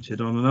disappointed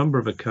on a number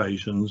of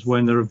occasions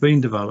when there have been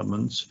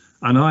developments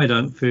and I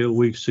don't feel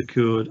we've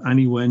secured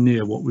anywhere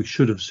near what we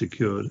should have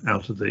secured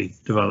out of the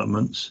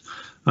developments.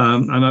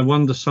 And I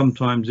wonder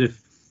sometimes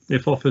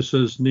if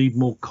officers need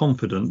more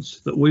confidence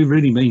that we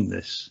really mean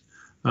this.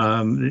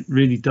 It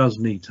really does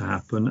need to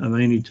happen and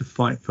they need to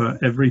fight for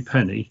every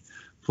penny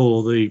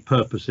for the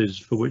purposes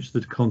for which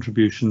the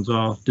contributions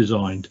are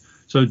designed.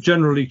 So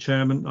generally,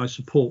 Chairman, I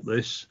support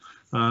this.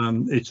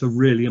 It's a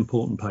really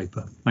important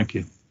paper. Thank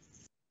you.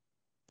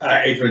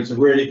 Adrian, it's a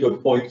really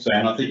good point,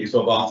 Sam. I think you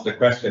sort of answered the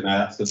question there.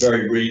 That's the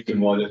very reason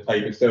why this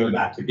paper is doing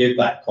that, to give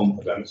that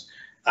confidence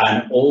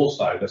and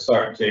also the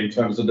certainty in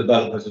terms of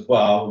developers as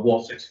well,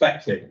 what's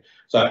expected.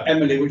 So,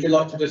 Emily, would you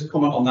like to just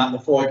comment on that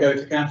before I go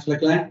to Councillor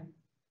Glenn?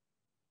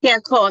 Yeah,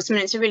 of course. I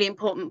mean, it's a really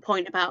important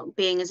point about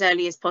being as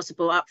early as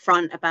possible up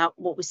front about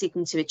what we're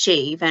seeking to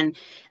achieve. And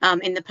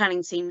in the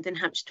planning team within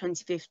Hampshire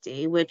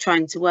 2050, we're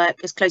trying to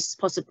work as close as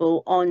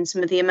possible on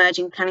some of the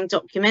emerging planning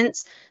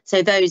documents.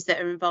 So those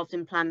that are involved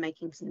in plan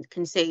making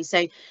can see.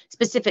 So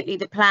specifically,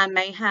 the plan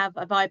may have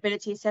a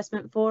viability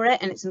assessment for it.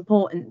 And it's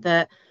important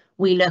that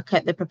we look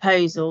at the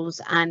proposals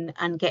and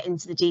get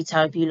into the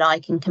detail, if you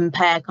like, and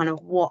compare kind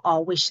of what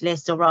our wish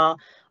list or our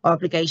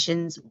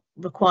obligations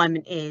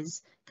requirement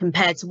is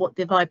compared to what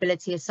the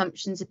viability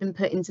assumptions have been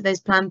put into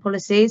those plan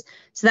policies.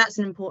 So that's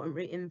an important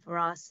route in for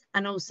us.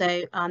 And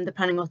also the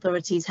planning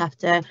authorities have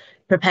to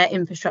prepare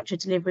infrastructure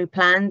delivery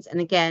plans. And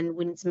again,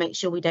 we need to make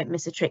sure we don't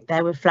miss a trick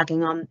there with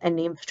flagging on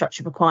any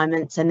infrastructure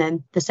requirements, and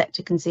then the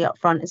sector can see up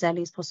front as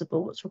early as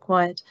possible what's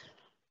required.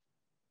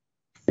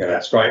 Yeah,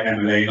 that's great,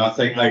 Emily. And I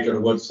think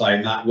Adrian would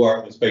say that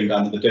work that's being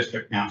done at the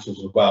district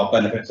councils as well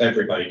benefits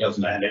everybody,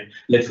 doesn't it? And it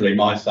literally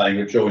my saying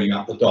of joining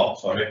up the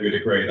dots. So I hope you'd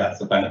agree that's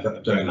the benefit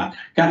of doing that.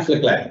 Councillor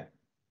Glenn.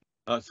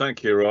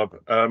 Thank you, Rob.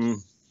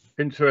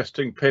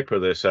 Interesting paper,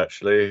 this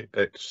actually.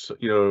 It's,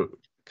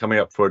 coming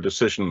up for a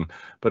decision.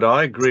 But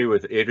I agree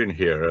with Adrian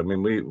here. I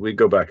mean, we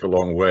go back a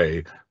long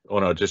way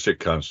on our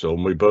district council,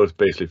 and we both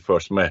basically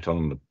first met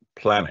on the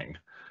planning.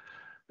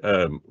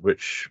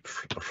 Which,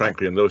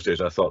 frankly, in those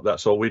days, I thought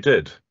that's all we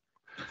did.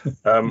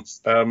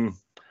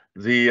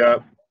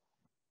 It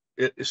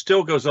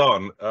still goes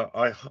on.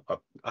 I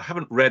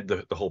haven't read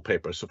the whole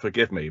paper, so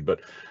forgive me, but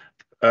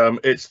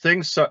It's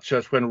things such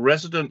as when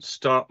residents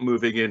start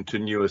moving into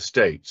new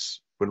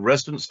estates, and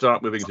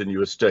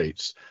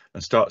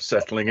start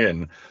settling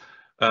in,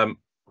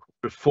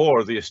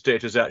 before the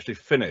estate is actually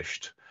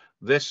finished.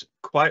 This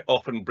quite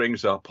often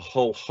brings up a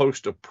whole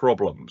host of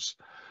problems,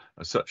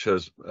 such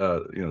as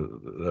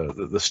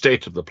the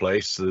state of the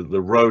place,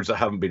 the roads that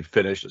haven't been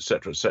finished,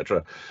 etc.,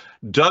 etc.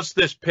 Does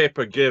this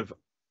paper give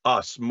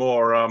us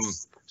more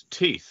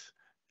teeth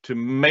to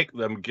make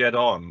them get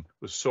on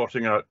with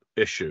sorting out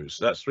issues?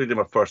 That's really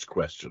my first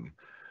question.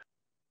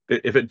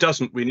 If it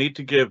doesn't, we need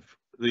to give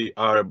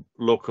our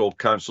local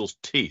councils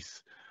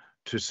teeth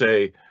to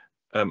say,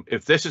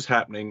 if this is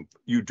happening,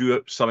 you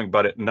do something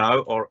about it now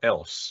or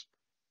else.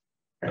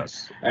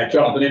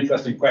 Jonathan,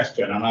 interesting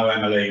question. I know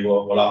Emily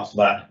will answer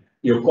that.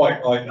 You're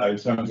quite right, though, in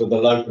terms of the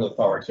local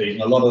authorities,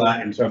 and a lot of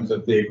that in terms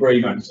of the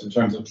agreements, in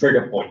terms of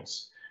trigger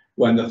points,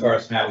 when the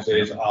first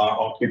houses are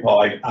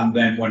occupied and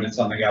then when it's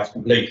something else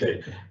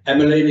completed.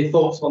 Emily, any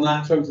thoughts on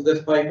that in terms of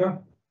this paper?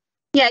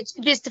 Yeah,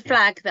 just to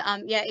flag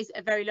that, it's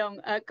a very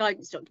long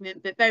guidance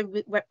document, but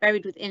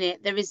buried within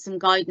it, there is some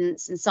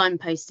guidance and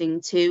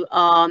signposting to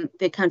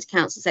the County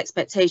Council's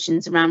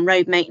expectations around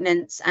road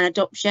maintenance and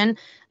adoption.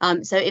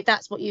 So if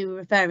that's what you were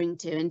referring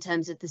to in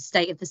terms of the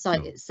state of the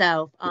site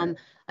itself,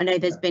 I know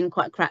there's been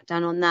quite a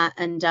crackdown on that,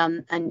 and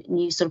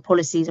new sort of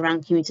policies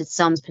around commuted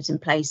sums put in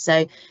place.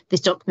 So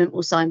this document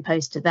will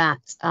signpost to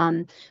that.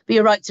 But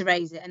you're right to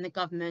raise it, and the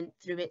government,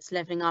 through its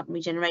Levelling Up and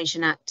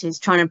Regeneration Act, is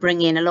trying to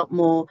bring in a lot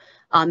more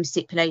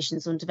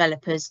stipulations on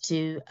developers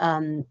to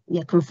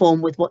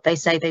conform with what they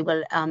say they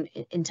will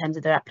in terms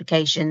of their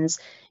applications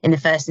in the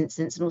first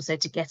instance, and also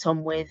to get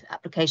on with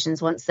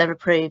applications once they're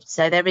approved.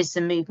 So there is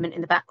some movement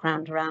in the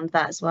background around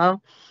that as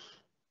well.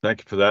 Thank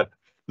you for that.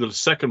 The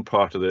second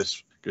part of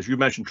this, because you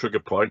mentioned trigger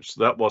points,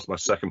 that was my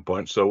second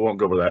point, so I won't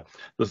go over that.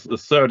 The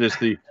third is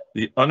the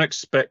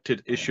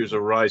unexpected issues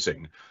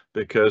arising,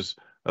 because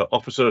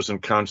officers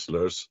and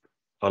councillors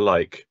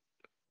alike,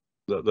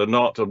 they're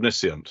not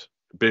omniscient.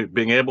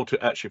 Being able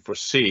to actually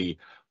foresee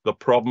the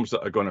problems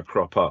that are going to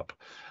crop up.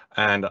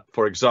 And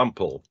for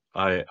example,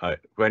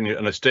 when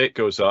an estate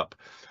goes up,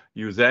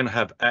 you then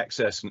have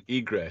access and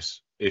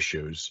egress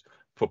issues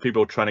for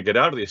people trying to get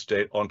out of the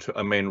estate onto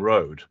a main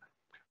road,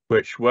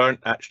 which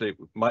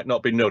might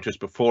not be noticed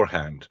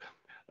beforehand.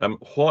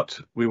 What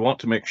we want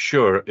to make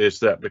sure is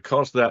that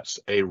because that's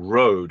a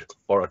road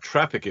or a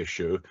traffic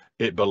issue,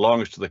 it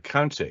belongs to the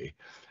county,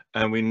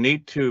 and we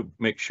need to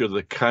make sure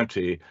the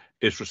county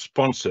is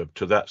responsive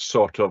to that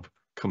sort of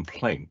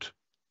complaint.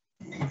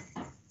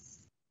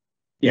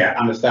 Yeah,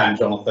 understand,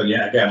 Jonathan.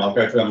 Yeah, again, I'll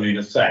go to Emily in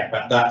a sec,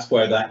 but that's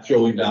where that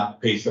joined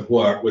up piece of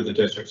work with the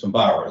districts and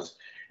boroughs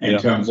in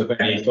terms of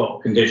any sort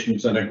of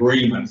conditions and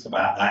agreements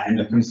about that in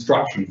the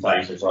construction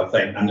phases, I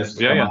think, and this has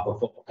come up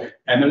before.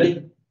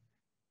 Emily?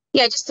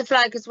 Yeah, just to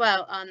flag as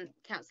well,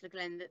 Councillor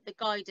Glenn, that the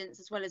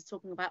guidance, as well as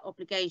talking about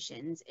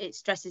obligations, it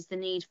stresses the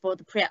need for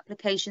the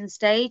pre-application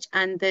stage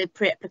and the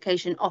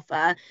pre-application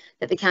offer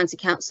that the County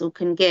Council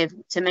can give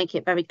to make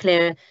it very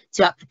clear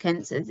to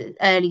applicants at the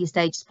early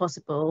stage as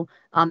possible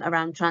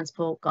around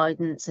transport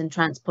guidance and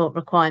transport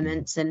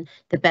requirements and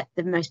the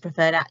most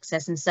preferred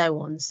access and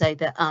so on, so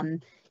that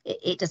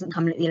it doesn't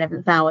come in at the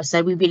 11th hour.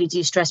 So we really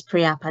do stress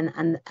pre-app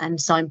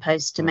and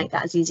signpost to make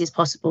that as easy as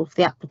possible for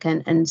the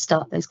applicant and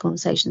start those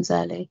conversations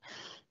early.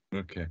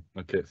 Okay,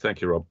 thank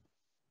you, Rob.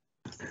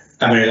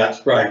 Emily, that's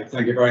great.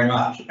 Thank you very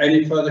much.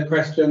 Any further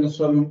questions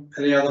from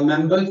any other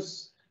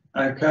members?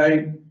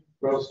 Okay,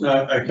 Ross,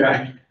 no,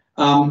 okay.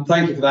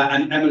 Thank you for that.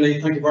 And Emily,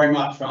 thank you very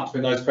much for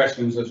answering those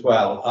questions as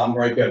well.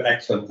 Very good,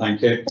 excellent,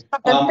 thank you.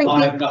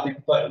 I have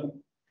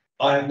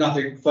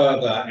nothing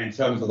further in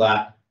terms of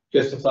that.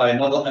 Just to say,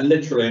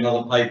 literally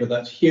another paper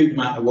that's huge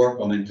amount of work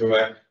gone into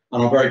it,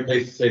 and I'm very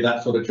pleased to see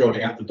that sort of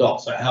joining up the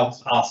dots. So it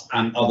helps us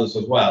and others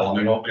as well.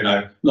 I mean,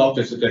 not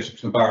just the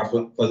districts and boroughs,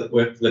 but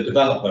with the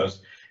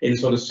developers in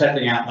sort of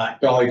setting out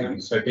that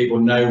guidance so people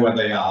know where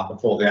they are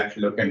before they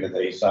actually look into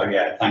these. So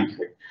yeah, thank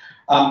you.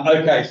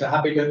 Okay, so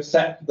happy to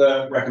accept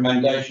the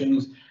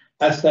recommendations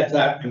as set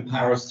out in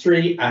paras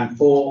 3 and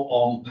 4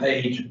 on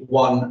page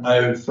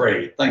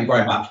 103. Thank you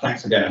very much.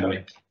 Thanks again,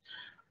 Emily.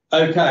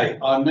 Okay,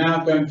 I'm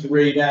now going to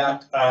read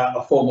out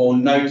a formal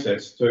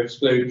notice to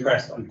exclude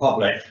press and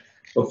public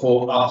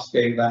before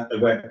asking that the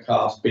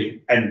webcast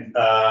be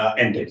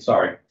ended.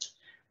 Sorry.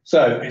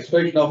 So,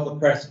 exclusion of the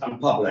press and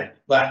public,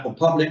 that the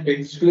public be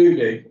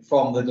excluded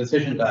from the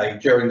decision day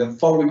during the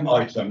following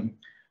item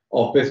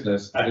of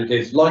business, and it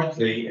is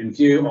likely, in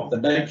view of the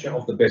nature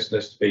of the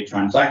business to be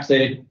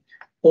transacted,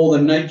 or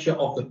the nature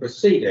of the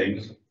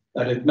proceedings,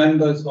 that if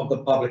members of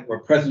the public were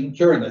present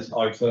during this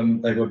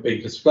item, there would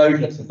be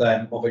disclosure to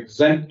them of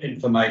exempt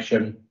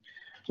information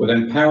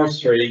within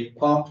paras 3,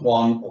 part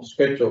 1 of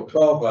Schedule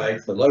 12A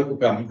of the Local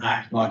Government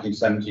Act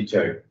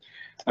 1972.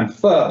 And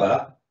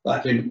further,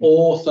 that in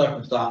all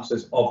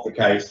circumstances of the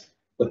case,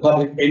 the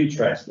public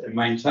interest in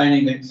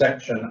maintaining the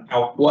exemption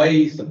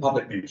outweighs the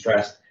public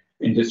interest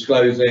in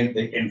disclosing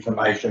the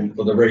information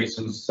for the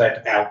reasons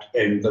set out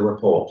in the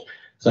report.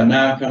 So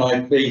now can I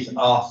please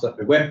ask that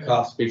the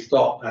webcast be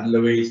stopped, and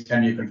Louise,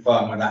 can you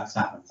confirm when that's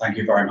happened? Thank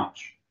you very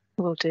much.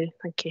 Will do,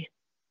 thank you.